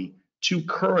volatility to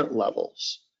current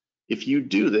levels. If you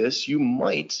do this, you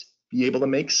might be able to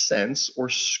make sense or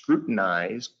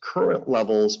scrutinize current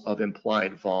levels of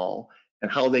implied vol and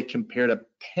how they compare to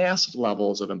past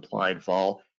levels of implied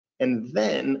vol, and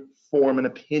then form an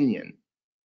opinion.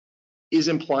 Is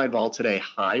implied vol today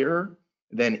higher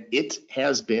than it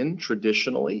has been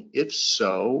traditionally? If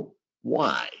so,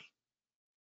 why?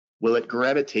 Will it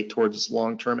gravitate towards its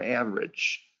long-term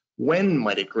average? When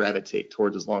might it gravitate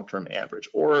towards its long-term average?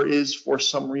 Or is, for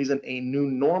some reason, a new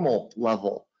normal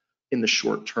level in the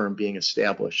short term being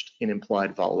established in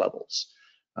implied vol levels?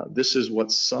 This is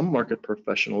what some market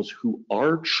professionals who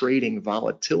are trading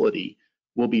volatility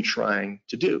will be trying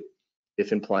to do.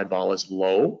 If implied vol is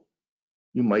low,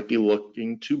 you might be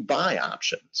looking to buy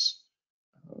options,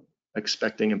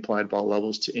 expecting implied vol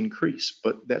levels to increase.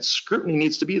 But that scrutiny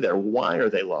needs to be there. Why are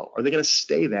they low? Are they going to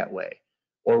stay that way?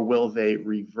 Or will they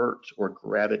revert or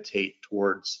gravitate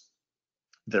towards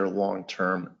their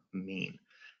long-term mean?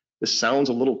 This sounds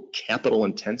a little capital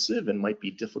intensive and might be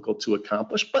difficult to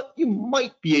accomplish, but you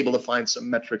might be able to find some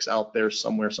metrics out there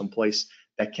somewhere, someplace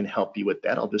that can help you with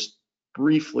that. I'll just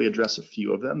briefly address a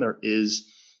few of them. There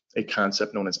is a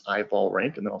concept known as IVOL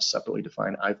rank, and then I'll separately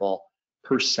define IVOL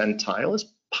percentile as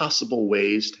possible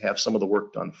ways to have some of the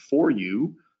work done for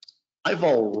you.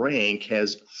 IVOL rank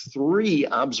has 3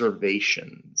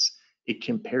 observations. It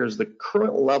compares the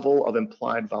current level of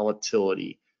implied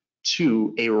volatility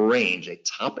to a range, a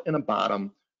top and a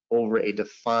bottom, over a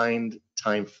defined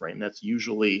time frame. That's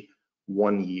usually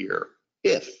 1 year.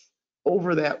 If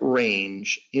over that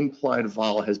range, implied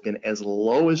vol has been as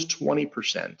low as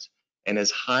 20% and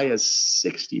as high as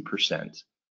 60%,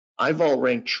 IVOL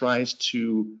rank tries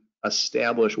to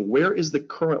establish where is the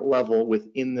current level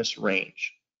within this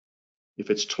range. If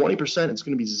it's 20%, it's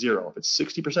going to be 0. If it's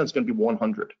 60%, it's going to be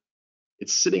 100.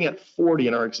 It's sitting at 40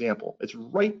 in our example. It's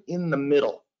right in the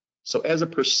middle. So as a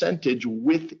percentage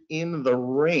within the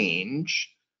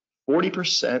range,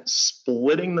 40%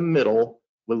 splitting the middle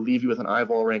will leave you with an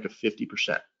IVOL rank of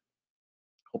 50%.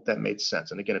 Hope that made sense.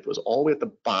 And again, if it was all the way at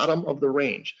the bottom of the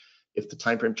range, if the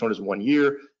time frame shown is 1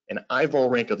 year, an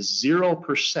IVOL rank of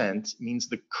 0% means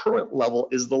the current level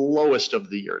is the lowest of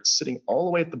the year. It's sitting all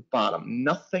the way at the bottom.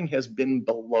 Nothing has been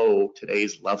below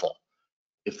today's level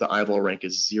if the IVOL rank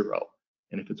is 0.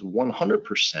 And if it's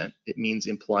 100%, it means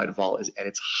implied vol is at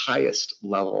its highest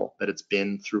level that it's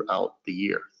been throughout the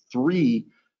year. 3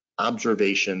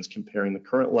 observations comparing the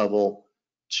current level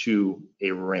to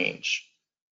a range.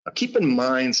 Now keep in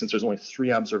mind, since there's only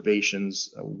 3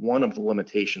 observations, one of the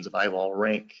limitations of IVOL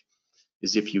rank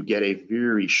is if you get a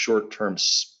very short-term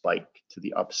spike to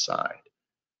the upside.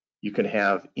 You can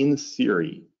have, in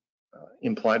theory,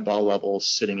 implied vol levels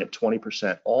sitting at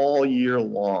 20% all year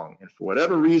long. And for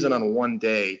whatever reason, on one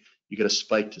day, you get a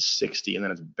spike to 60 and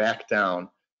then it's back down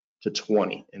to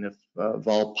 20. And if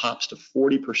vol pops to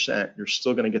 40%, you're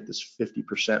still going to get this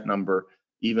 50% number,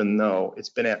 even though it's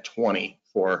been at 20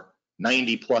 for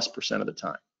 90+% of the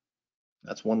time.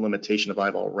 That's one limitation of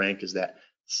IVOL rank, is that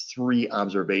 3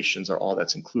 observations are all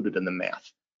that's included in the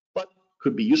math, but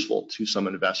could be useful to some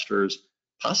investors,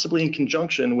 possibly in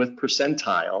conjunction with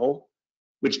percentile,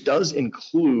 which does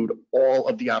include all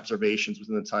of the observations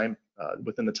within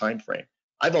the time frame.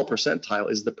 IVOL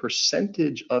percentile is the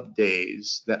percentage of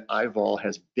days that IVOL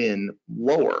has been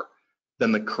lower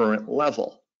than the current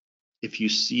level. If you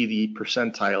see the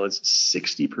percentile is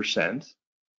 60%,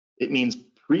 it means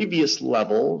previous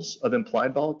levels of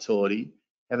implied volatility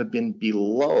have been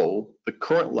below the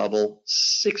current level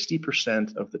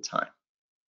 60% of the time.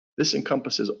 This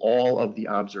encompasses all of the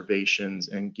observations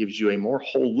and gives you a more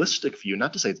holistic view,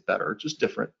 not to say it's better, just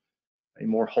different, a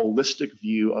more holistic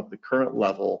view of the current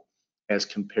level as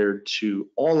compared to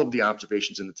all of the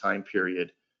observations in the time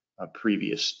period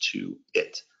previous to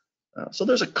it. So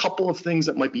there's a couple of things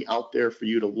that might be out there for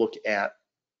you to look at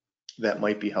that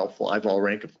might be helpful. IVOL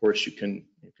rank, of course, you can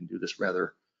do this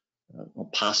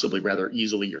possibly rather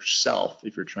easily yourself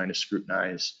if you're trying to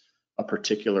scrutinize a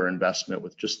particular investment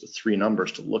with just the 3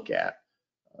 numbers to look at.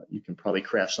 You can probably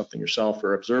craft something yourself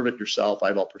or observe it yourself.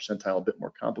 IVOL percentile a bit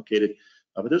more complicated,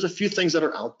 but there's a few things that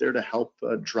are out there to help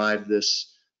drive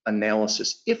this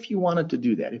analysis. If you wanted to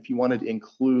do that, if you wanted to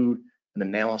include an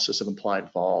analysis of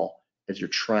implied vol as you're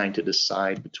trying to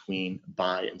decide between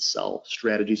buy and sell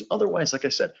strategies. Otherwise, like I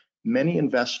said, many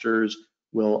investors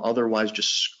will otherwise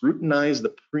just scrutinize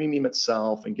the premium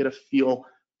itself and get a feel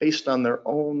based on their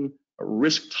own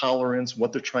risk tolerance,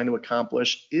 what they're trying to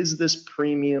accomplish. Is this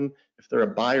premium, if they're a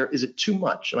buyer, is it too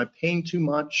much? Am I paying too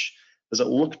much? Does it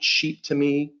look cheap to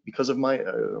me because of my,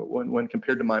 when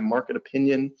compared to my market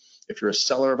opinion? If you're a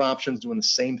seller of options doing the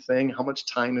same thing, how much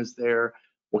time is there?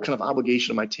 What kind of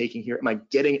obligation am I taking here? Am I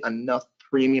getting enough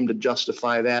premium to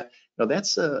justify that? Now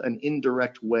that's an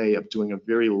indirect way of doing a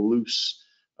very loose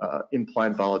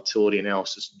implied volatility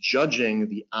analysis, judging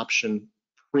the option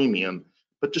premium,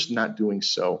 but just not doing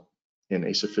so in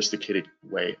a sophisticated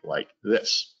way like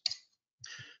this.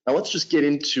 Now let's just get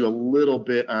into a little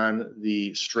bit on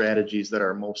the strategies that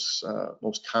are most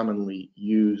commonly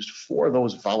used for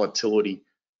those volatility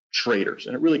traders.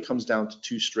 And it really comes down to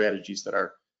 2 strategies that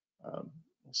are,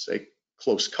 let's say,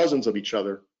 close cousins of each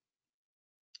other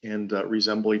and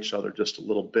resemble each other just a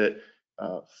little bit.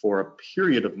 For a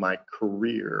period of my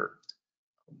career,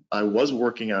 I was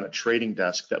working on a trading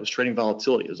desk that was trading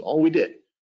volatility. Is all we did.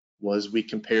 was we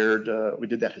compared, we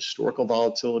did that historical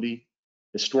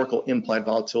implied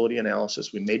volatility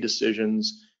analysis. We made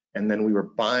decisions, and then we were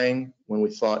buying when we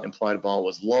thought implied vol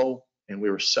was low, and we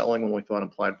were selling when we thought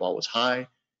implied vol was high.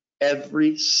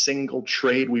 Every single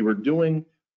trade we were doing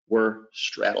were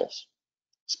straddles,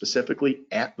 specifically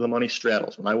at the money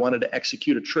straddles. When I wanted to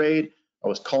execute a trade, I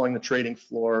was calling the trading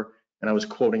floor and I was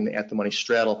quoting the at the money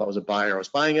straddle. If I was a buyer, I was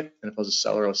buying it, and if I was a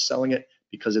seller, I was selling it,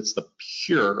 because it's the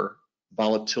pure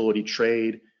volatility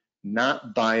trade,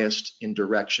 not biased in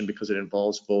direction, because it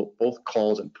involves both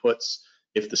calls and puts.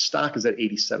 If the stock is at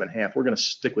 87.5, we're going to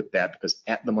stick with that, because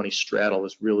at the money straddle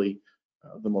is really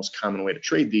the most common way to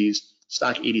trade these.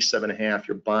 Stock 87.5,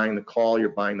 you're buying the call, you're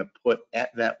buying the put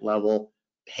at that level,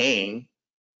 paying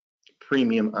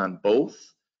premium on both.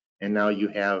 And now you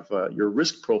have your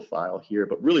risk profile here,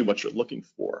 but really what you're looking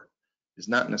for is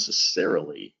not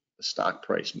necessarily the stock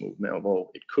price movement,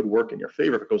 although it could work in your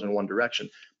favor if it goes in one direction,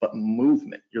 but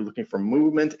movement. You're looking for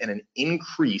movement and an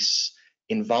increase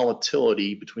in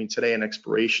volatility between today and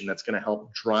expiration that's going to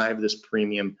help drive this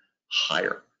premium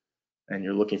higher. And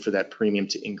you're looking for that premium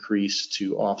to increase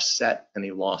to offset any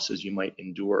losses you might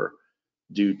endure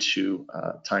due to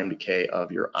time decay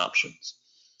of your options.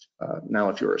 Now,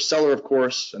 if you're a seller, of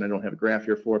course, and I don't have a graph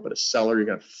here for it, but a seller, you're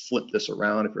going to flip this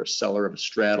around. If you're a seller of a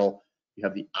straddle, you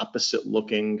have the opposite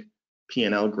looking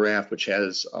P&L graph, which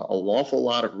has an awful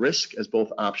lot of risk, as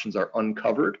both options are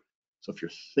uncovered. So if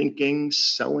you're thinking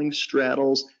selling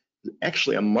straddles, it's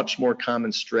actually a much more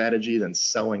common strategy than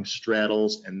selling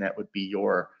straddles, and that would be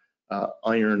your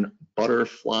iron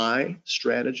butterfly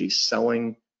strategy,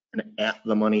 selling an at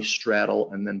the money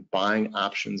straddle and then buying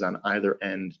options on either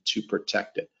end to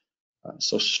protect it.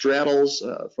 So straddles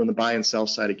from the buy and sell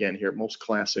side, again here, most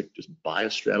classic, just buy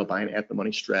a straddle, buy an at the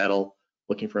money straddle,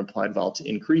 looking for implied vol to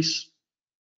increase.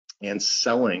 And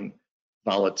selling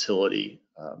volatility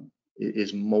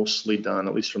is mostly done,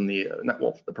 at least from the,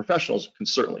 the professionals can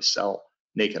certainly sell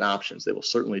naked options. They will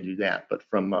certainly do that. But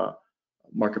from a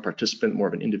market participant, more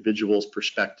of an individual's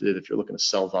perspective, if you're looking to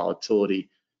sell volatility,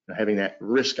 having that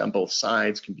risk on both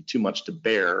sides can be too much to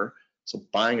bear. So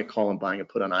buying a call and buying a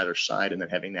put on either side, and then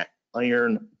having that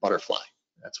iron butterfly.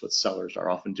 That's what sellers are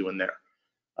often doing there.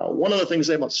 One of the things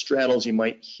about straddles you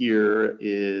might hear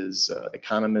is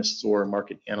economists or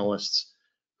market analysts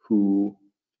who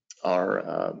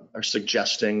are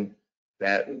suggesting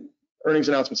that earnings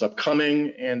announcements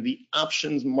upcoming and the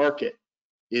options market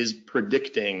is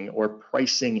predicting or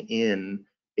pricing in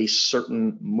a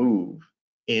certain move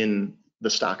in the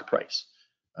stock price.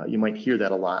 You might hear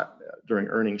that a lot during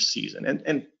earnings season,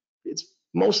 and it's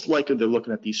most likely they're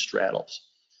looking at these straddles.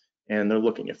 And they're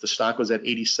looking, if the stock was at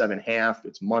 87.5,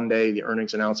 it's Monday, the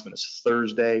earnings announcement is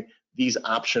Thursday, these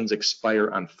options expire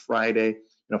on Friday.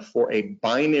 For a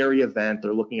binary event,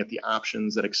 they're looking at the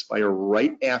options that expire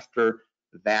right after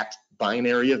that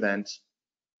binary event,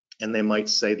 and they might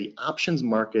say the options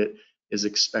market is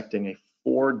expecting a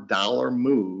 $4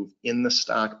 move in the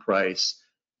stock price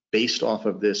based off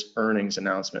of this earnings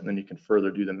announcement. And then you can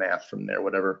further do the math from there,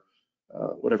 whatever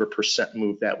percent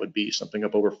move that would be, something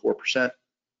up over 4%.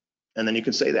 And then you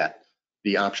can say that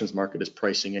the options market is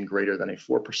pricing in greater than a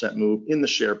 4% move in the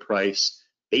share price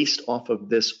based off of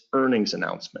this earnings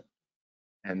announcement.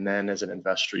 And then as an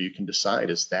investor, you can decide,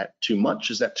 is that too much?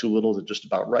 Is that too little? Is it just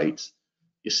about right?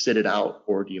 You sit it out,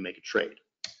 or do you make a trade?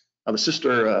 Now, the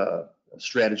sister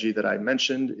strategy that I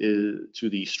mentioned to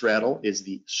the straddle is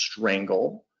the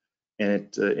strangle. And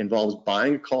it involves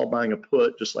buying a call, buying a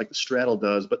put, just like the straddle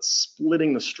does, but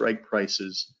splitting the strike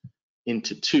prices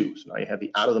into two. So now you have the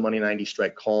out of the money 90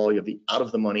 strike call, you have the out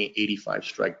of the money 85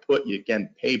 strike put. You again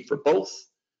paid for both,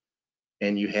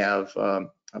 and you have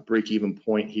a break-even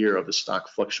point here of the stock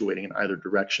fluctuating in either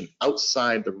direction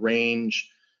outside the range.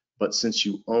 But since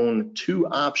you own two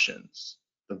options,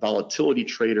 the volatility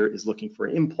trader is looking for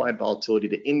implied volatility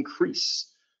to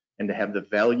increase and to have the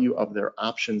value of their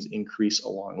options increase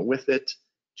along with it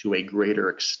to a greater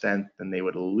extent than they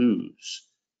would lose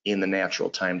in the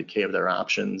natural time decay of their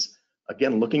options.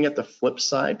 Again, looking at the flip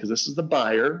side, because this is the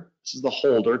buyer, this is the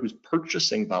holder who's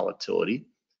purchasing volatility.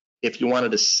 If you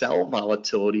wanted to sell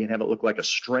volatility and have it look like a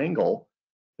strangle,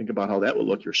 think about how that would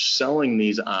look. You're selling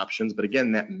these options, but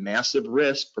again, that massive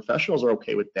risk, professionals are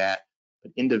okay with that,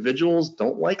 but individuals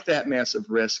don't like that massive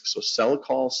risk. So sell a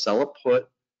call, sell a put,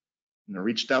 and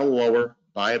reach down lower,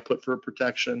 buy a put for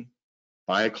protection,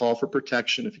 buy a call for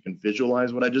protection. If you can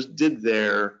visualize what I just did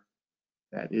there,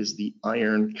 that is the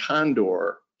iron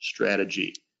condor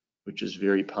strategy, which is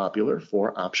very popular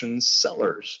for options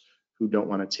sellers who don't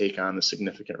want to take on the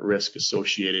significant risk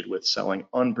associated with selling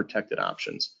unprotected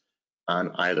options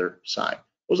on either side.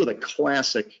 Those are the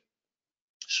classic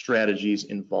strategies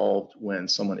involved when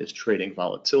someone is trading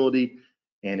volatility.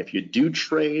 And if you do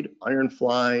trade iron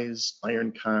flies,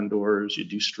 iron condors, you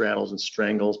do straddles and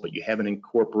strangles, but you haven't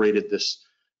incorporated this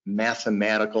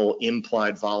mathematical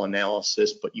implied vol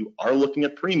analysis, but you are looking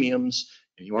at premiums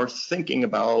and you are thinking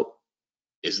about,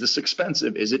 is this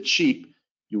expensive? Is it cheap?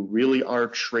 You really are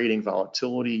trading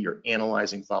volatility. You're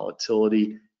analyzing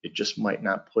volatility. It just might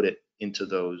not put it into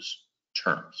those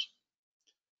terms.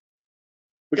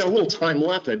 We got a little time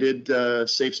left. I did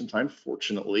save some time,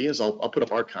 fortunately, as I'll put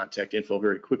up our contact info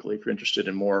very quickly if you're interested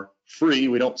in more free.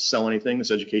 We don't sell anything.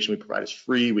 This education we provide is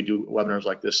free. We do webinars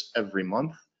like this every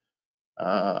month.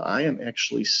 I am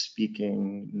actually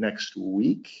speaking next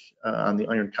week on the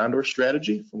Iron Condor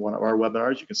strategy for one of our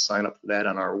webinars. You can sign up for that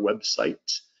on our website,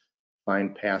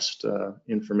 find past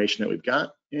information that we've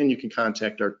got, and you can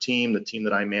contact our team, the team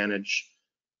that I manage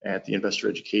at the Investor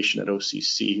Education at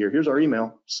OCC here. Here's our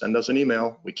email. Send us an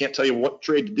email. We can't tell you what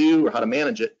trade to do or how to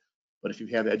manage it, but if you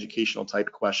have educational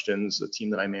type questions, the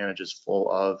team that I manage is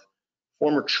full of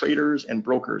former traders and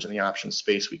brokers in the options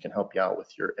space. We can help you out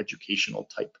with your educational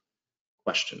type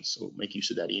questions, so make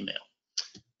use of that email.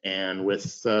 And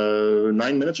with 9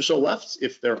 minutes or so left,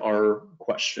 if there are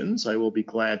questions, I will be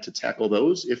glad to tackle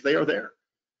those if they are there.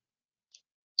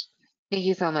 Thank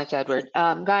you so much, Edward.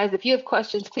 Guys, if you have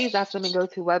questions, please ask them in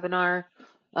GoToWebinar.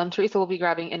 Teresa will be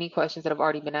grabbing any questions that have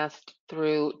already been asked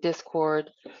through Discord.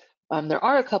 There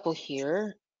are a couple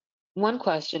here. One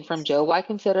question from Joe: why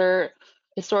consider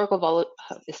historical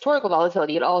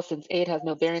volatility at all, since A, it has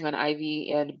no bearing on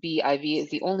IV, and B, IV is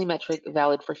the only metric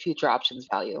valid for future options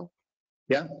value?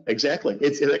 Yeah, exactly.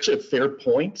 It's actually a fair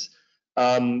point.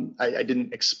 I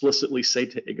didn't explicitly say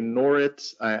to ignore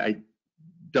it. I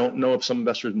don't know if some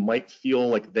investors might feel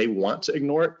like they want to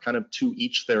ignore it, kind of to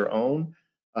each their own.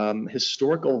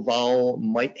 Historical vol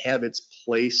might have its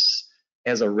place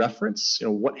as a reference. You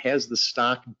know, what has the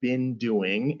stock been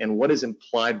doing and what is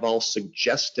implied vol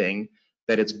suggesting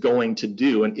that it's going to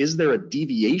do? And is there a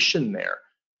deviation there?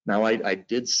 Now, I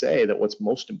did say that what's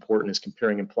most important is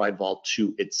comparing implied vol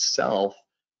to itself,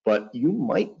 but you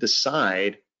might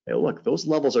decide, hey, look, those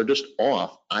levels are just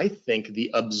off. I think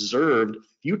the observed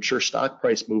future stock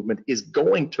price movement is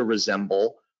going to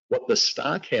resemble what the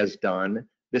stock has done.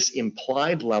 This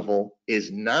implied level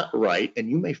is not right, and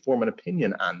you may form an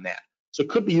opinion on that. So it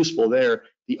could be useful there.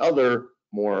 The other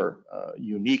more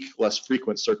unique, less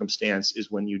frequent circumstance is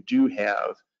when you do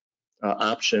have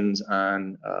options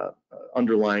on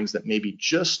underlyings that maybe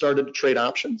just started to trade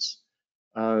options,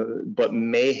 but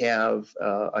may have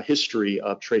a history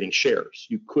of trading shares.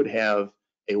 You could have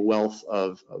a wealth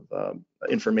of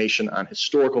information on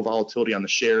historical volatility on the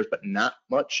shares, but not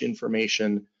much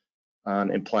information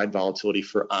on implied volatility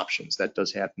for options. That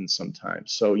does happen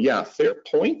sometimes. So yeah, fair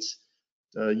point.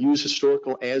 Use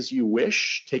historical as you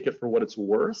wish, take it for what it's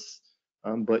worth,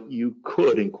 but you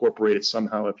could incorporate it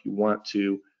somehow if you want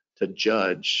to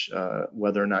judge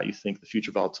whether or not you think the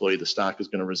future volatility of the stock is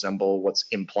going to resemble what's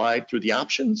implied through the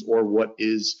options or what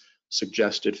is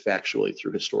suggested factually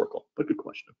through historical. But good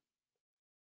question.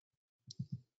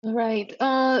 All right.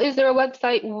 Is there a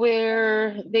website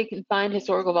where they can find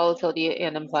historical volatility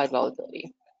and implied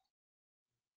volatility?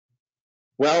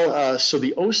 Well, so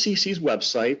the OCC's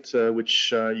website,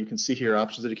 which you can see here,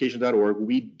 optionseducation.org,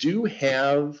 we do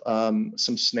have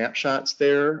some snapshots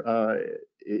there.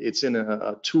 It's in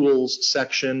a tools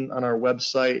section on our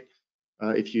website.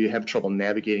 If you have trouble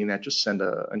navigating that, just send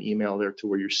an email there to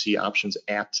where you see options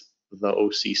at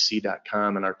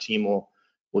theocc.com, and our team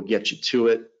will get you to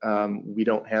it. We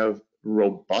don't have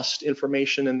robust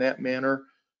information in that manner,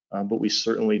 but we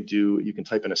certainly do. You can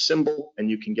type in a symbol and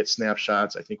you can get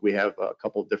snapshots. I think we have a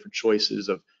couple of different choices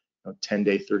of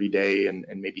 10-day, 30-day, and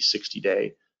maybe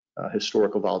 60-day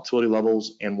historical volatility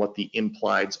levels and what the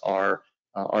implieds are.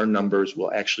 Our numbers will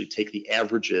actually take the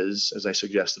averages, as I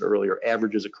suggested earlier,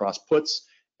 averages across puts,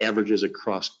 averages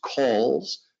across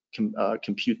calls,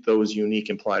 compute those unique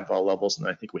implied vol levels, and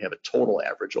I think we have a total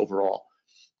average overall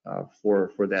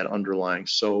for that underlying.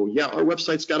 So yeah, our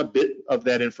website's got a bit of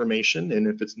that information, and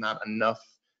if it's not enough,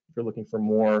 if you're looking for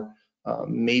more,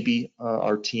 maybe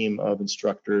our team of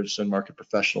instructors and market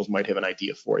professionals might have an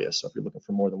idea for you. So if you're looking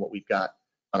for more than what we've got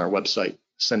on our website,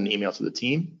 send an email to the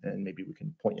team and maybe we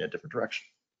can point you in a different direction.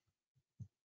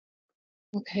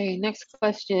 Okay, next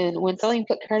question. When selling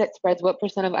put credit spreads, what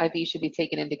 % of IV should be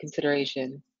taken into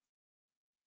consideration?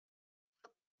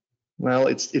 Well,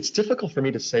 it's difficult for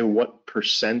me to say what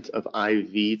 % of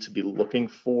IV to be looking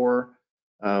for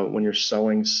when you're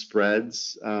selling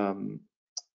spreads,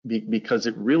 because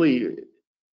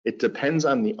it depends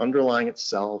on the underlying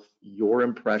itself, your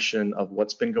impression of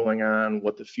what's been going on,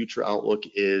 what the future outlook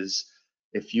is.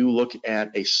 If you look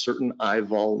at a certain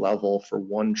IVOL level for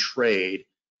one trade,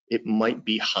 it might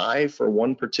be high for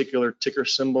one particular ticker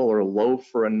symbol or low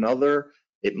for another.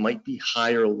 It might be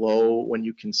high or low when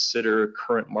you consider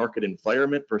current market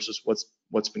environment versus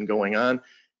what's been going on.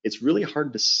 It's really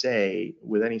hard to say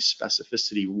with any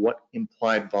specificity what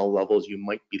implied vol levels you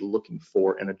might be looking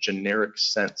for in a generic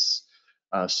sense.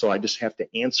 So I just have to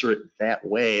answer it that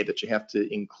way, that you have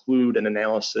to include an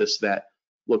analysis that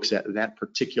looks at that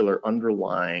particular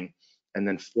underlying and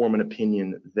then form an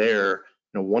opinion there.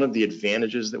 You know, one of the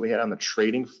advantages that we had on the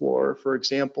trading floor, for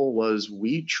example, was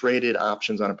we traded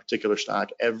options on a particular stock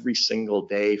every single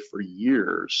day for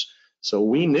years. So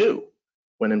we knew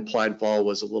when implied vol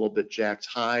was a little bit jacked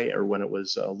high or when it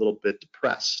was a little bit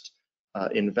depressed.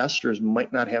 Investors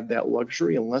might not have that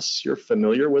luxury unless you're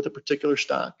familiar with a particular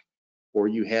stock or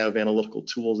you have analytical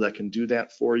tools that can do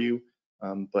that for you.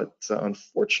 But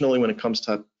unfortunately, when it comes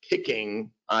to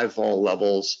picking IVOL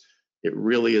levels, it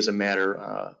really is a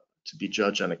matter to be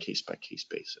judged on a case-by-case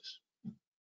basis.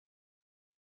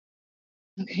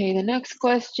 Okay, the next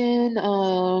question,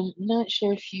 not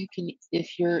sure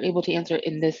if you're able to answer it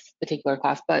in this particular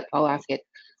class, but I'll ask it.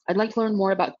 I'd like to learn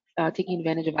more about taking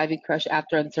advantage of IV crush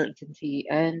after uncertainty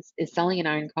ends. Is selling an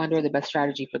iron condor the best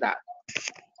strategy for that?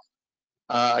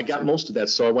 I got most of that.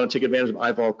 So I want to take advantage of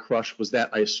IVOL crush. Was that,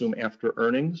 I assume, after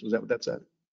earnings? Was that what that said?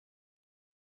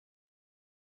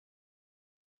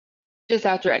 Just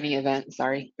after any event,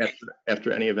 sorry.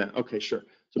 After any event. Okay, sure.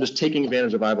 So just taking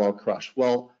advantage of IVOL crush.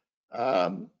 Well,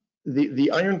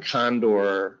 the iron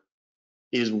condor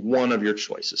is one of your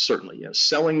choices, certainly. You know,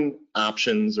 selling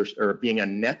options or being a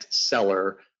net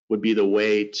seller would be the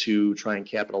way to try and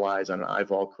capitalize on an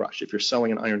IVOL crush. If you're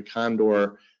selling an iron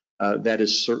condor, that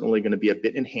is certainly going to be a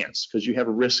bit enhanced because you have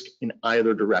a risk in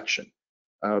either direction.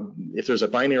 If there's a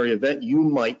binary event, you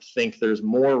might think there's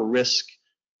more risk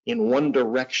in one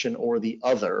direction or the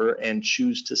other and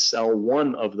choose to sell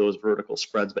one of those vertical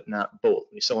spreads, but not both.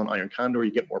 When you sell an iron condor,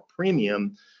 you get more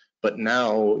premium, but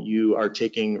now you are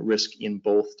taking risk in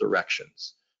both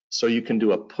directions. So you can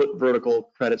do a put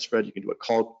vertical credit spread, you can do a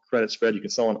call credit spread, you can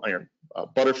sell an iron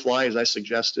butterfly, as I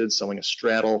suggested, selling a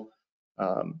straddle,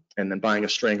 and then buying a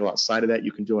strangle outside of that.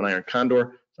 You can do an iron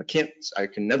condor. I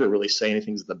can never really say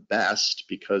anything's the best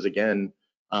because, again,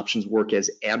 options work as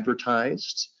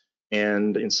advertised.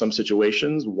 And in some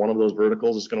situations, one of those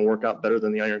verticals is going to work out better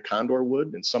than the iron condor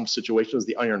would. In some situations,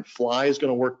 the iron fly is going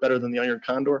to work better than the iron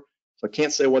condor. So I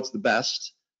can't say what's the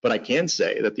best, but I can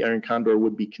say that the iron condor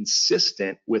would be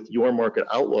consistent with your market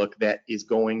outlook that is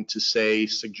going to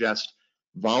suggest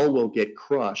vol will get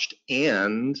crushed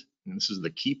and this is the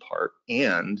key part,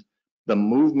 and the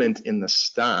movement in the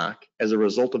stock as a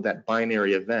result of that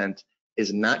binary event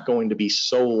is not going to be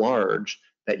so large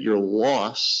that your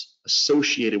loss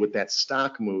associated with that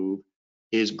stock move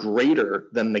is greater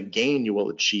than the gain you will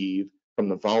achieve from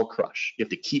the vol crush. You have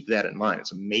to keep that in mind.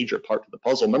 It's a major part of the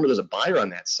puzzle. Remember, there's a buyer on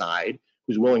that side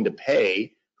who's willing to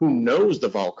pay, who knows the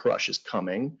vol crush is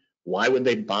coming. Why would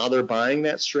they bother buying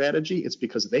that strategy? It's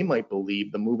because they might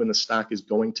believe the move in the stock is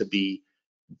going to be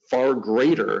far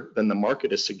greater than the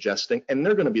market is suggesting, and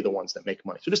they're going to be the ones that make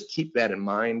money. So just keep that in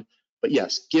mind. But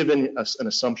yes, given an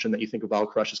assumption that you think a vol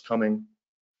crush is coming,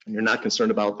 and you're not concerned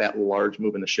about that large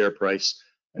move in the share price,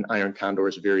 an iron condor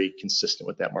is very consistent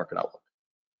with that market outlook.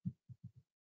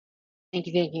 Thank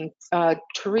you, thank you.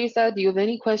 Teresa, do you have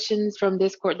any questions from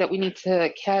Discord that we need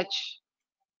to catch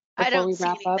before we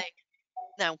wrap up?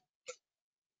 No.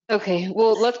 Okay,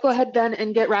 well, let's go ahead then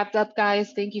and get wrapped up,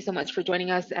 guys. Thank you so much for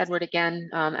joining us. Edward, again,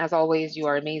 as always, you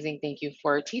are amazing. Thank you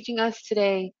for teaching us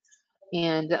today.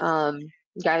 And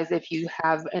guys, if you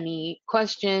have any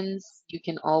questions, you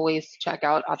can always check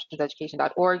out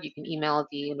optionseducation.org. You can email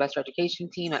the investor education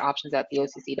team at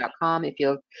options@theocc.com. If you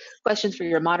have questions for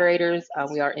your moderators,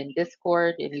 we are in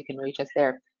Discord and you can reach us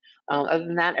there. Other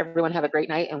than that, everyone have a great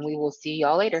night and we will see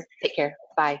y'all later. Take care.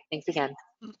 Bye. Thanks again.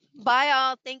 Bye,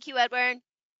 all. Thank you, Edward.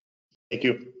 Thank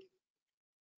you.